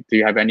don't know, do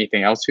you have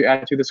anything else to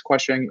add to this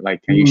question?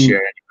 Like, can you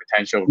share any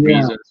potential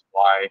reasons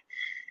why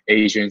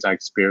Asians are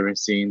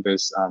experiencing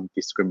this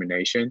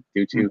discrimination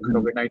due to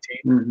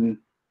COVID-19?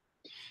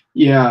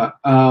 Yeah,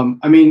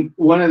 I mean,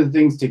 one of the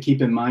things to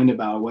keep in mind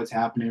about what's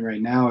happening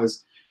right now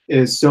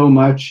is so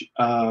much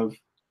of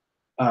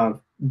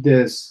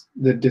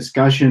the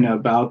discussion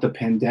about the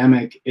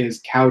pandemic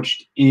is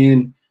couched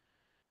in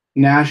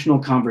national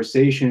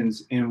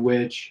conversations in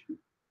which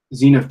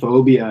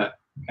xenophobia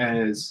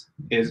has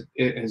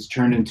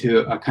turned into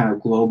a kind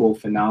of global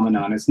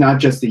phenomenon. It's not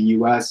just the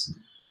U.S.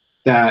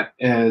 that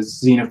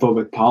has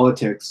xenophobic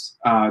politics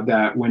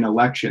that win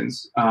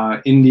elections.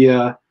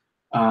 India,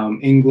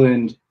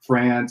 England,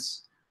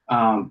 France,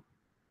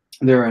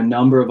 there are a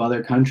number of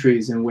other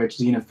countries in which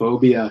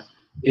xenophobia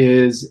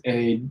is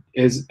a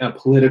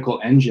political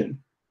engine,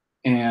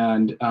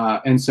 and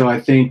so I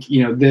think,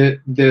 you know,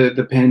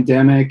 the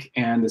pandemic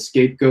and the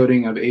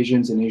scapegoating of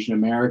Asians and Asian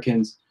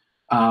Americans,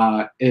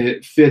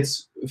 it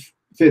fits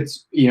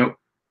you know,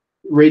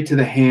 right to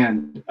the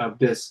hand of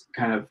this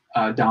kind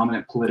of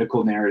dominant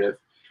political narrative,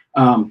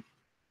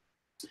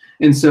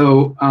 and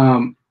so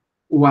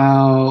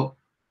while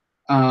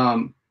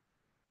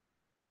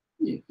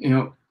you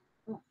know,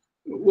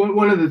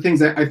 one of the things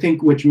that I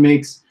think which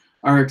makes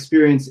our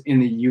experience in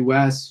the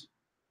U.S.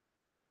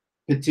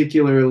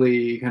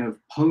 particularly kind of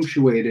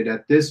punctuated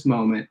at this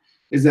moment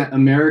is that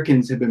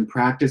Americans have been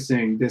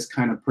practicing this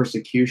kind of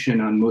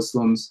persecution on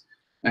Muslims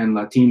and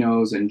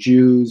Latinos and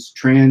Jews,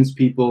 trans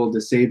people,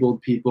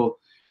 disabled people.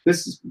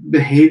 This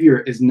behavior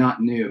is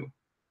not new.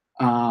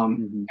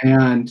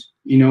 And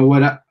you know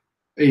what,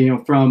 you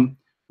know, from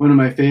one of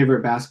my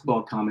favorite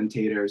basketball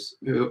commentators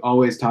who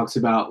always talks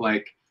about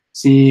like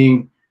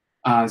seeing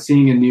a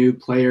new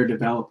player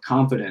develop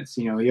confidence.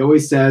 You know, he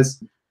always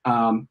says,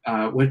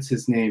 what's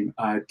his name?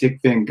 Dick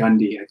Van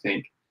Gundy, I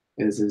think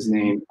is his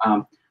name.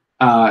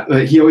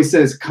 But he always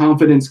says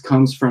confidence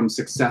comes from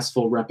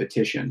successful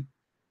repetition.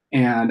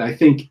 And I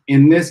think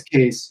in this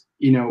case,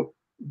 you know,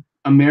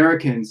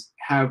 Americans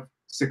have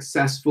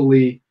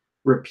successfully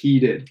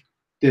repeated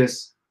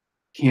this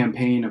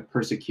campaign of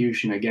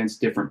persecution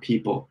against different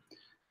people.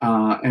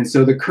 And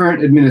so the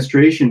current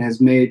administration has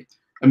made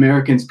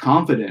Americans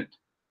confident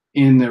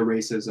in their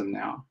racism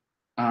now,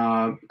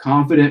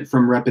 confident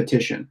from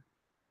repetition,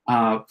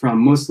 from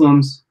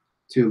Muslims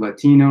to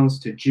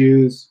Latinos to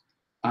Jews.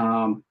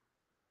 And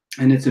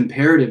it's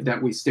imperative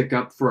that we stick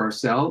up for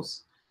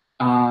ourselves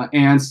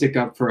and stick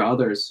up for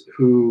others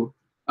who,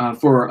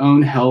 for our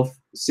own health,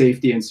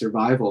 safety, and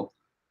survival.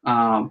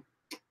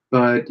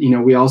 But, you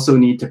know, we also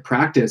need to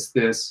practice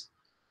this,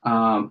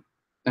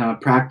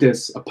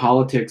 practice a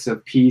politics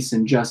of peace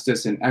and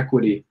justice and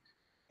equity,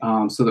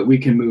 so that we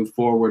can move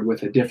forward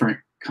with a different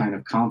kind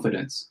of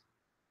confidence.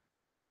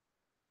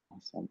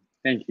 Awesome.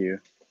 Thank you.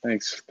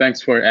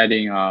 Thanks for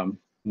adding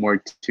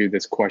more to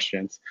this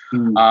questions.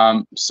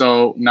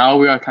 So now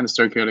we are kind of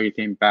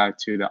circulating back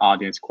to the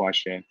audience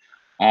question.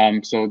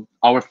 So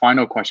our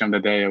final question of the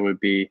day would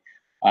be,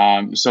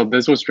 so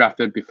this was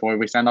drafted before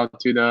we sent out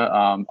to the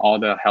all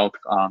the health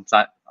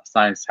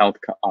science health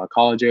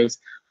colleges.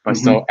 But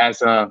so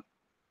as a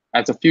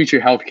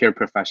future healthcare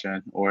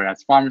profession, or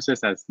as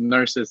pharmacists, as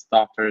nurses,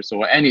 doctors,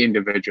 or any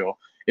individual,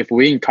 if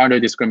we encounter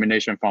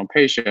discrimination from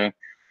patient,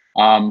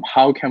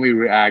 how can we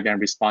react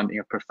and respond in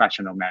a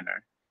professional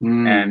manner?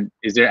 And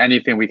is there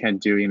anything we can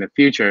do in the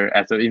future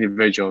as an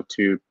individual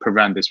to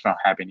prevent this from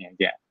happening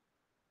again?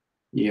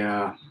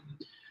 Yeah.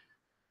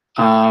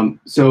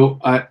 So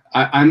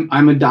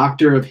I'm a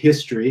doctor of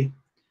history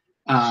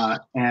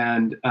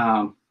and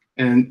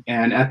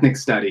ethnic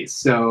studies.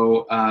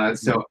 So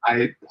so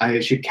I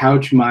should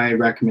couch my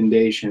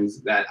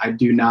recommendations that I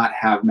do not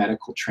have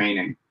medical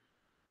training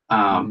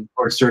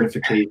or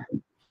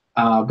certification.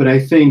 But I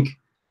think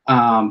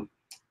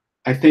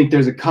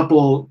there's a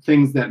couple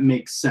things that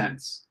make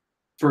sense.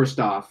 First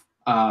off,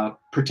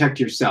 protect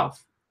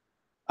yourself.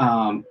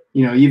 You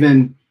know,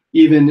 even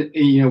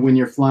you know, when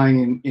you're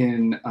flying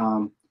in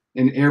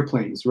in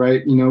airplanes,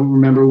 right? You know,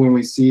 remember when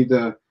we see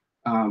the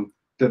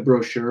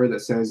brochure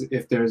that says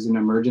if there's an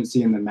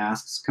emergency and the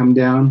masks come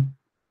down,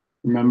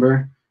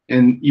 remember?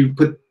 And you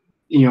put,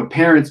 you know,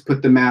 parents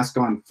put the mask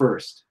on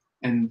first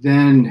and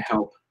then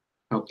help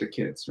the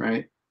kids,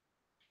 right?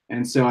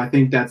 And so I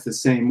think that's the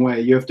same way.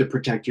 You have to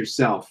protect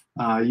yourself.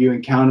 You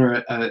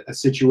encounter a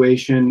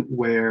situation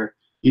where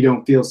you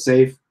don't feel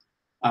safe.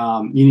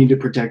 You need to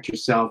protect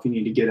yourself. You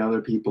need to get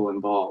other people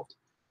involved.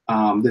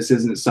 This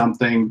isn't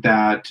something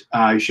that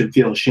you should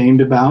feel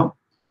ashamed about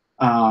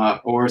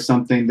or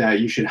something that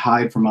you should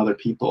hide from other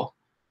people.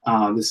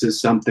 This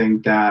is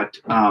something that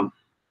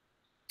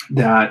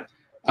that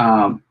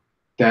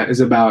is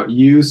about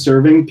you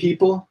serving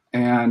people,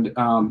 and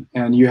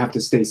you have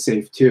to stay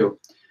safe too.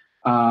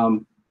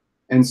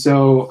 And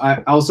so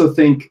I also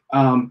think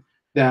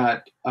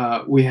that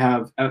we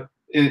have,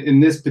 in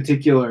this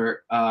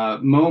particular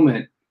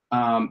moment,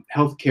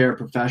 healthcare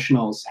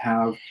professionals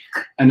have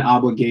an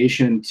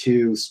obligation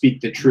to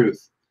speak the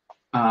truth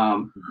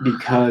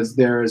because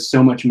there is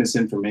so much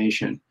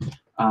misinformation.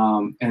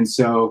 And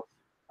so,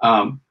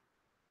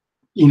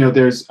 you know,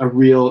 there's a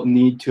real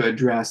need to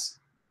address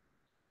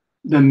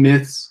the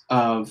myths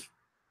of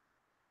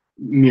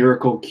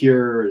miracle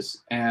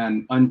cures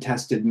and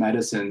untested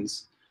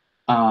medicines.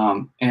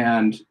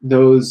 And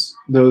those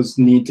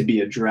need to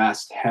be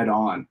addressed head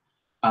on,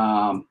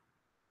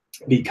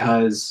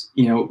 because,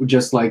 you know,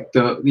 just like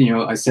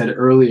I said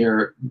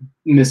earlier,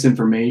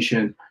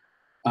 misinformation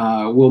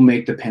will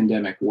make the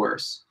pandemic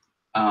worse.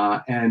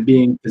 And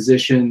being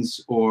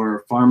physicians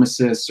or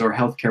pharmacists or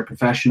healthcare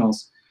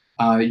professionals,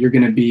 you're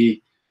going to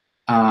be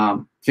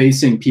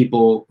facing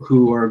people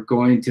who are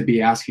going to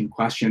be asking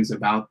questions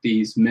about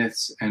these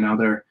myths and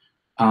other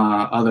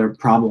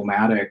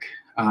problematic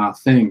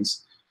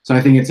things. So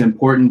I think it's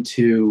important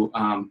to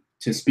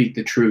speak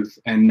the truth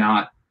and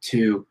not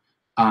to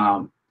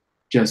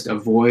just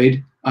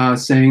avoid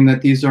saying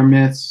that these are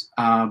myths,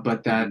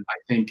 but that I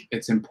think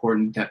it's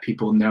important that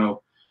people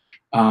know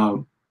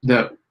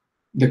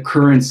the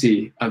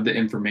currency of the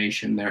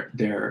information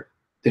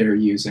they're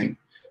using.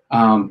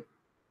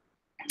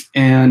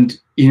 And,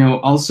 you know,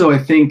 also I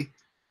think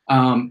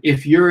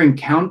if you're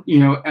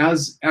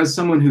as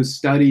someone who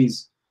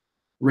studies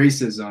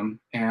racism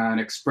and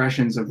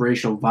expressions of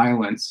racial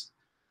violence,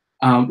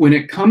 when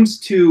it comes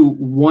to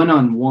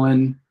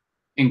one-on-one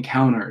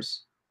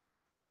encounters,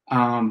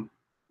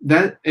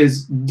 that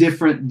is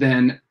different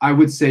than, I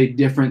would say,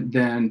 different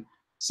than,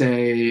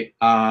 say,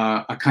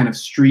 a kind of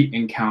street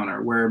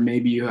encounter where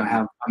maybe you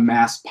have a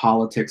mass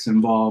politics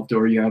involved,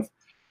 or you have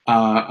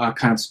a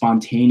kind of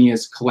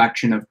spontaneous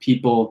collection of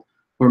people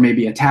who are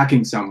maybe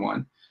attacking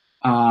someone,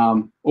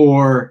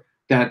 or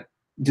that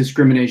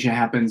discrimination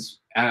happens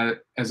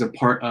as a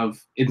part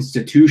of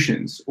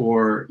institutions,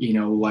 or, you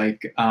know,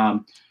 like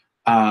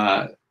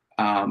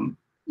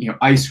you know,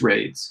 ICE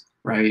raids,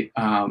 right?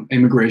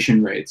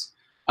 Immigration raids.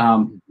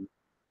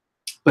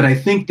 But I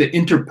think the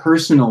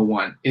interpersonal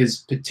one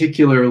is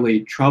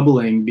particularly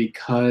troubling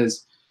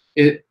because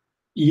it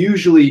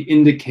usually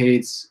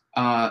indicates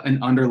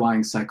an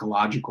underlying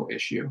psychological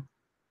issue.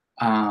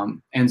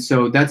 And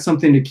so that's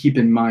something to keep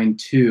in mind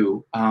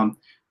too,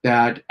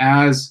 that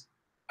as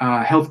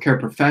healthcare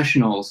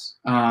professionals,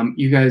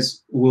 you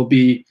guys will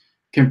be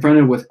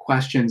confronted with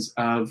questions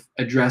of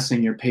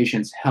addressing your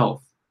patient's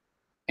health.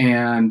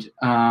 And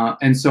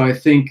so I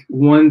think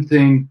one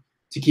thing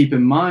to keep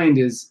in mind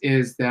is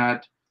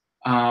that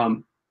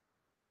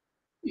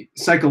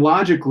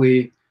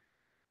psychologically,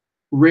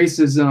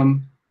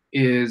 racism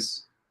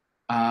is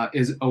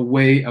a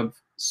way of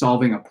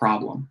solving a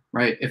problem,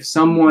 right? If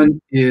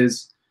someone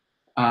is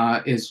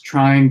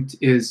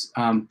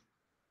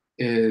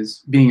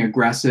being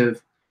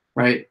aggressive,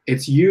 right?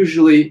 It's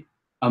usually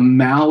a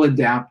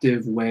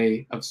maladaptive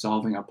way of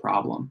solving a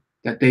problem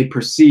that they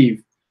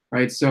perceive,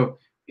 right? So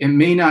it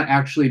may not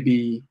actually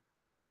be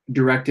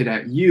directed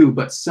at you,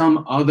 but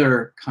some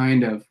other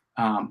kind of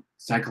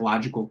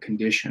psychological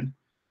condition,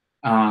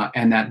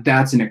 and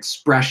that's an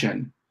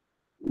expression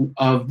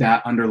of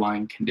that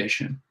underlying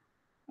condition.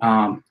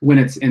 When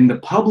it's in the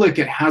public,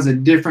 it has a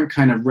different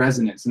kind of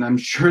resonance, and I'm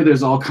sure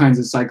there's all kinds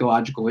of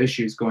psychological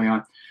issues going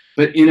on.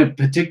 But in a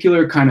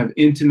particular kind of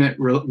intimate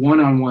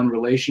one-on-one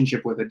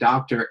relationship with a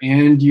doctor,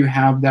 and you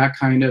have that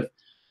kind of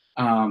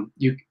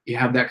you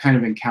have that kind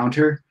of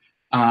encounter,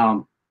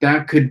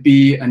 that could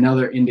be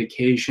another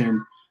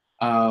indication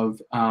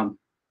of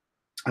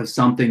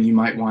something you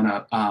might want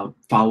to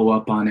follow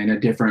up on in a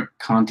different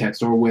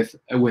context, or with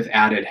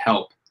added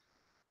help.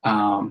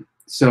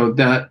 So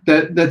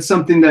that's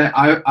something that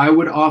I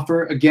would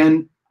offer.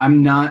 Again,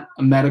 I'm not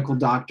a medical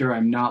doctor.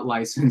 I'm not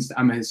licensed.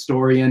 I'm a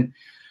historian,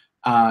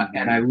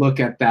 and I look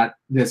at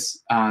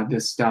this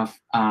stuff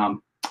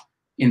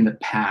in the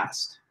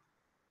past.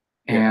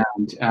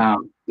 And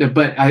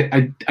but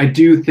I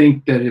do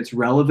think that it's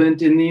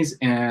relevant in these,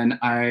 and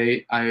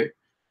I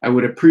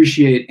would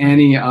appreciate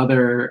any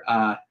other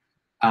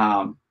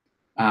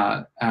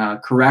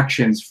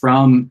corrections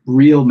from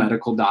real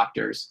medical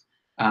doctors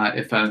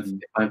if I've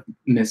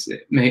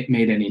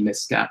made any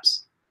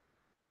missteps.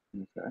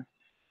 Okay.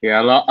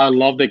 Yeah, I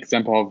love the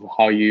example of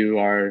how you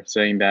are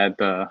saying that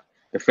the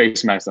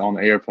face mask on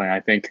the airplane. I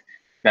think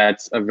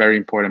that's a very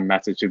important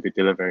message to be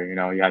delivered. You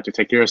know, you have to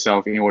take care of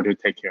yourself in order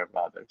to take care of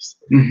others.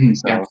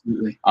 So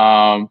Absolutely.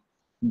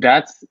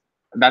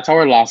 That's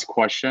our last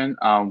question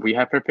we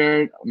have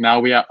prepared. Now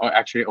we are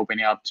actually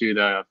opening up to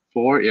the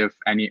floor if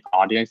any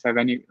audience have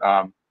any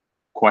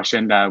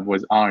question that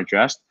was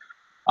unaddressed.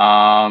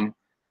 Does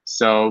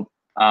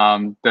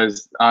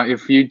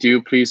if you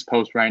do, please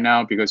post right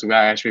now because we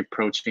are actually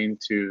approaching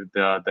to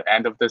the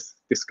end of this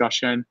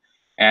discussion.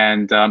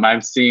 And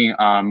I'm seeing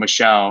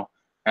Michelle,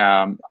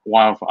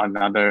 one of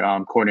another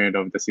coordinator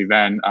of this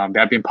event. They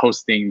have been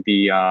posting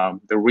the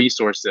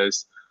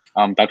resources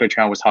Dr.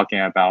 Chang was talking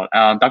about.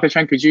 Dr.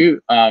 Chang, could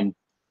you kind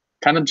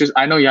of just,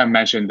 I know you have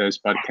mentioned this,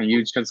 but can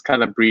you just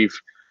kind of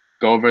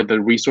go over the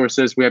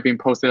resources we have been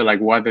posted, like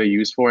what they're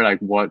used for, like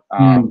what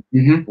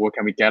what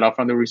can we get off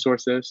from the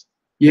resources?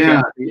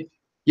 Yeah.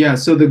 Yeah,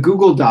 so the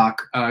Google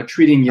Doc,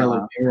 Treating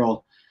Yellow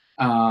Peril,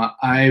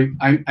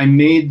 I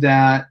made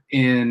that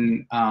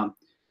in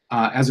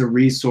as a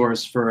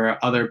resource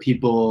for other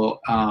people,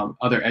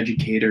 other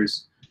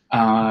educators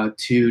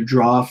to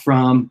draw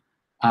from,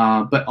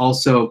 but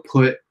also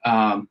put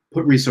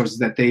resources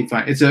that they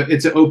find.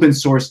 It's an open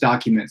source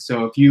document,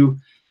 so if you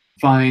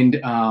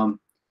find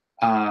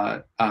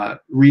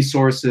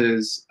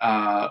resources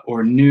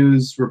or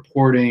news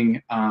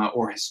reporting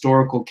or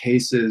historical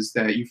cases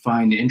that you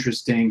find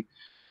interesting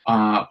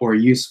or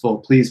useful,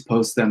 please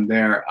post them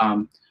there.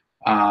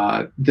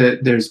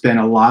 There's been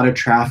a lot of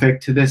traffic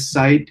to this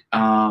site.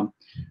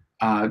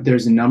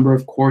 There's a number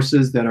of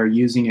courses that are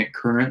using it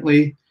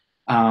currently.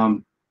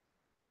 And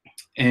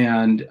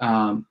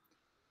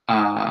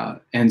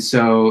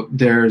so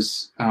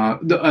there's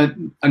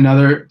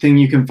another thing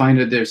you can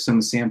find. There's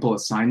some sample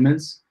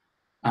assignments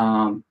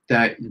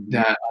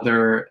that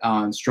other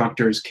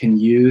instructors can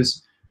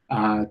use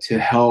to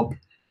help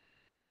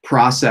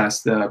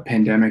process the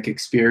pandemic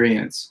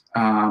experience.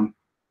 I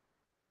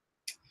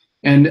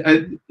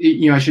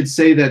should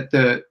say that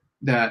the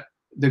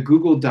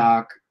Google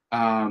Doc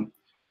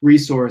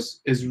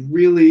resource is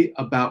really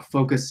about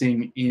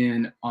focusing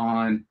in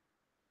on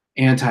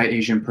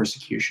anti-Asian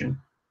persecution,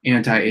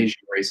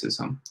 anti-Asian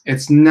racism.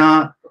 It's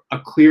not a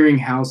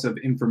clearinghouse of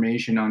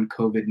information on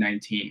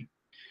COVID-19.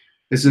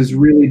 This is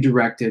really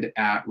directed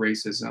at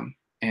racism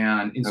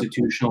and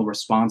institutional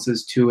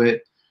responses to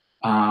it,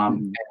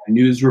 and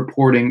news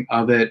reporting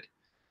of it,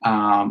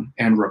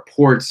 and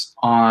reports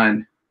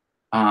on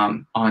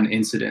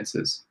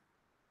incidences.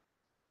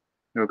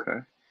 Okay,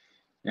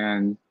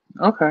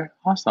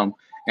 awesome.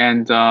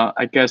 And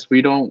I guess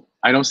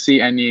I don't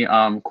see any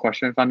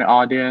question from the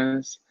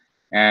audience.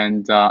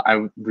 And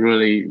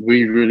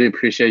we really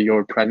appreciate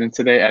your presence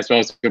today, as well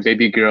as your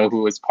baby girl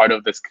who was part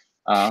of this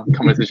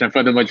conversation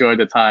for the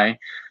majority of the time.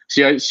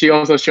 She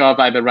also showed up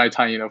at the right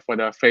time, you know, for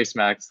the face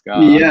mask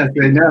yes,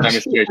 I know.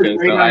 demonstration.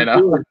 So I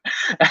know.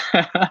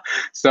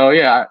 So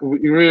yeah,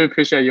 we really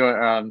appreciate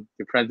your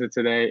presence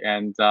today.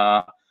 And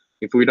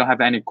if we don't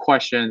have any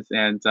questions,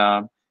 and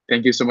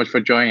thank you so much for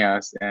joining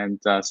us. And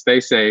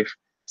stay safe,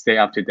 stay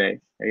up to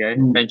date. Okay,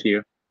 thank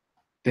you.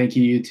 Thank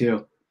you. You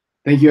too.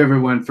 Thank you,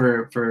 everyone,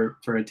 for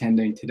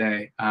attending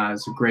today.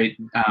 It's a great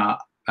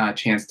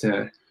chance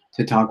to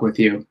talk with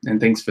you, and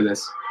thanks for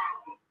this.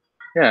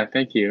 Yeah,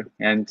 thank you.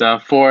 And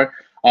we're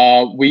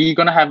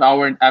gonna have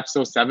our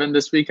episode 7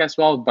 this week as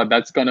well, but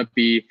that's gonna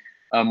be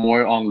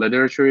more on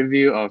literature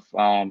review of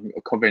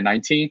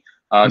COVID-19.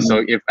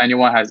 So if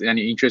anyone has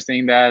any interest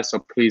in that, so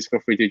please feel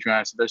free to join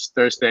us this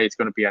Thursday. It's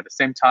gonna be at the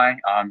same time.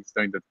 It's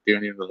during the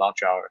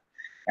lunch hour.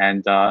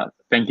 And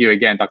thank you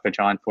again, Dr.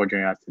 John, for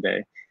joining us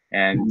today.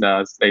 And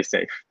stay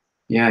safe.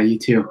 Yeah, you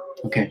too.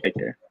 Okay. Take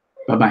care.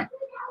 Bye-bye.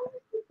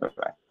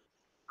 Bye-bye.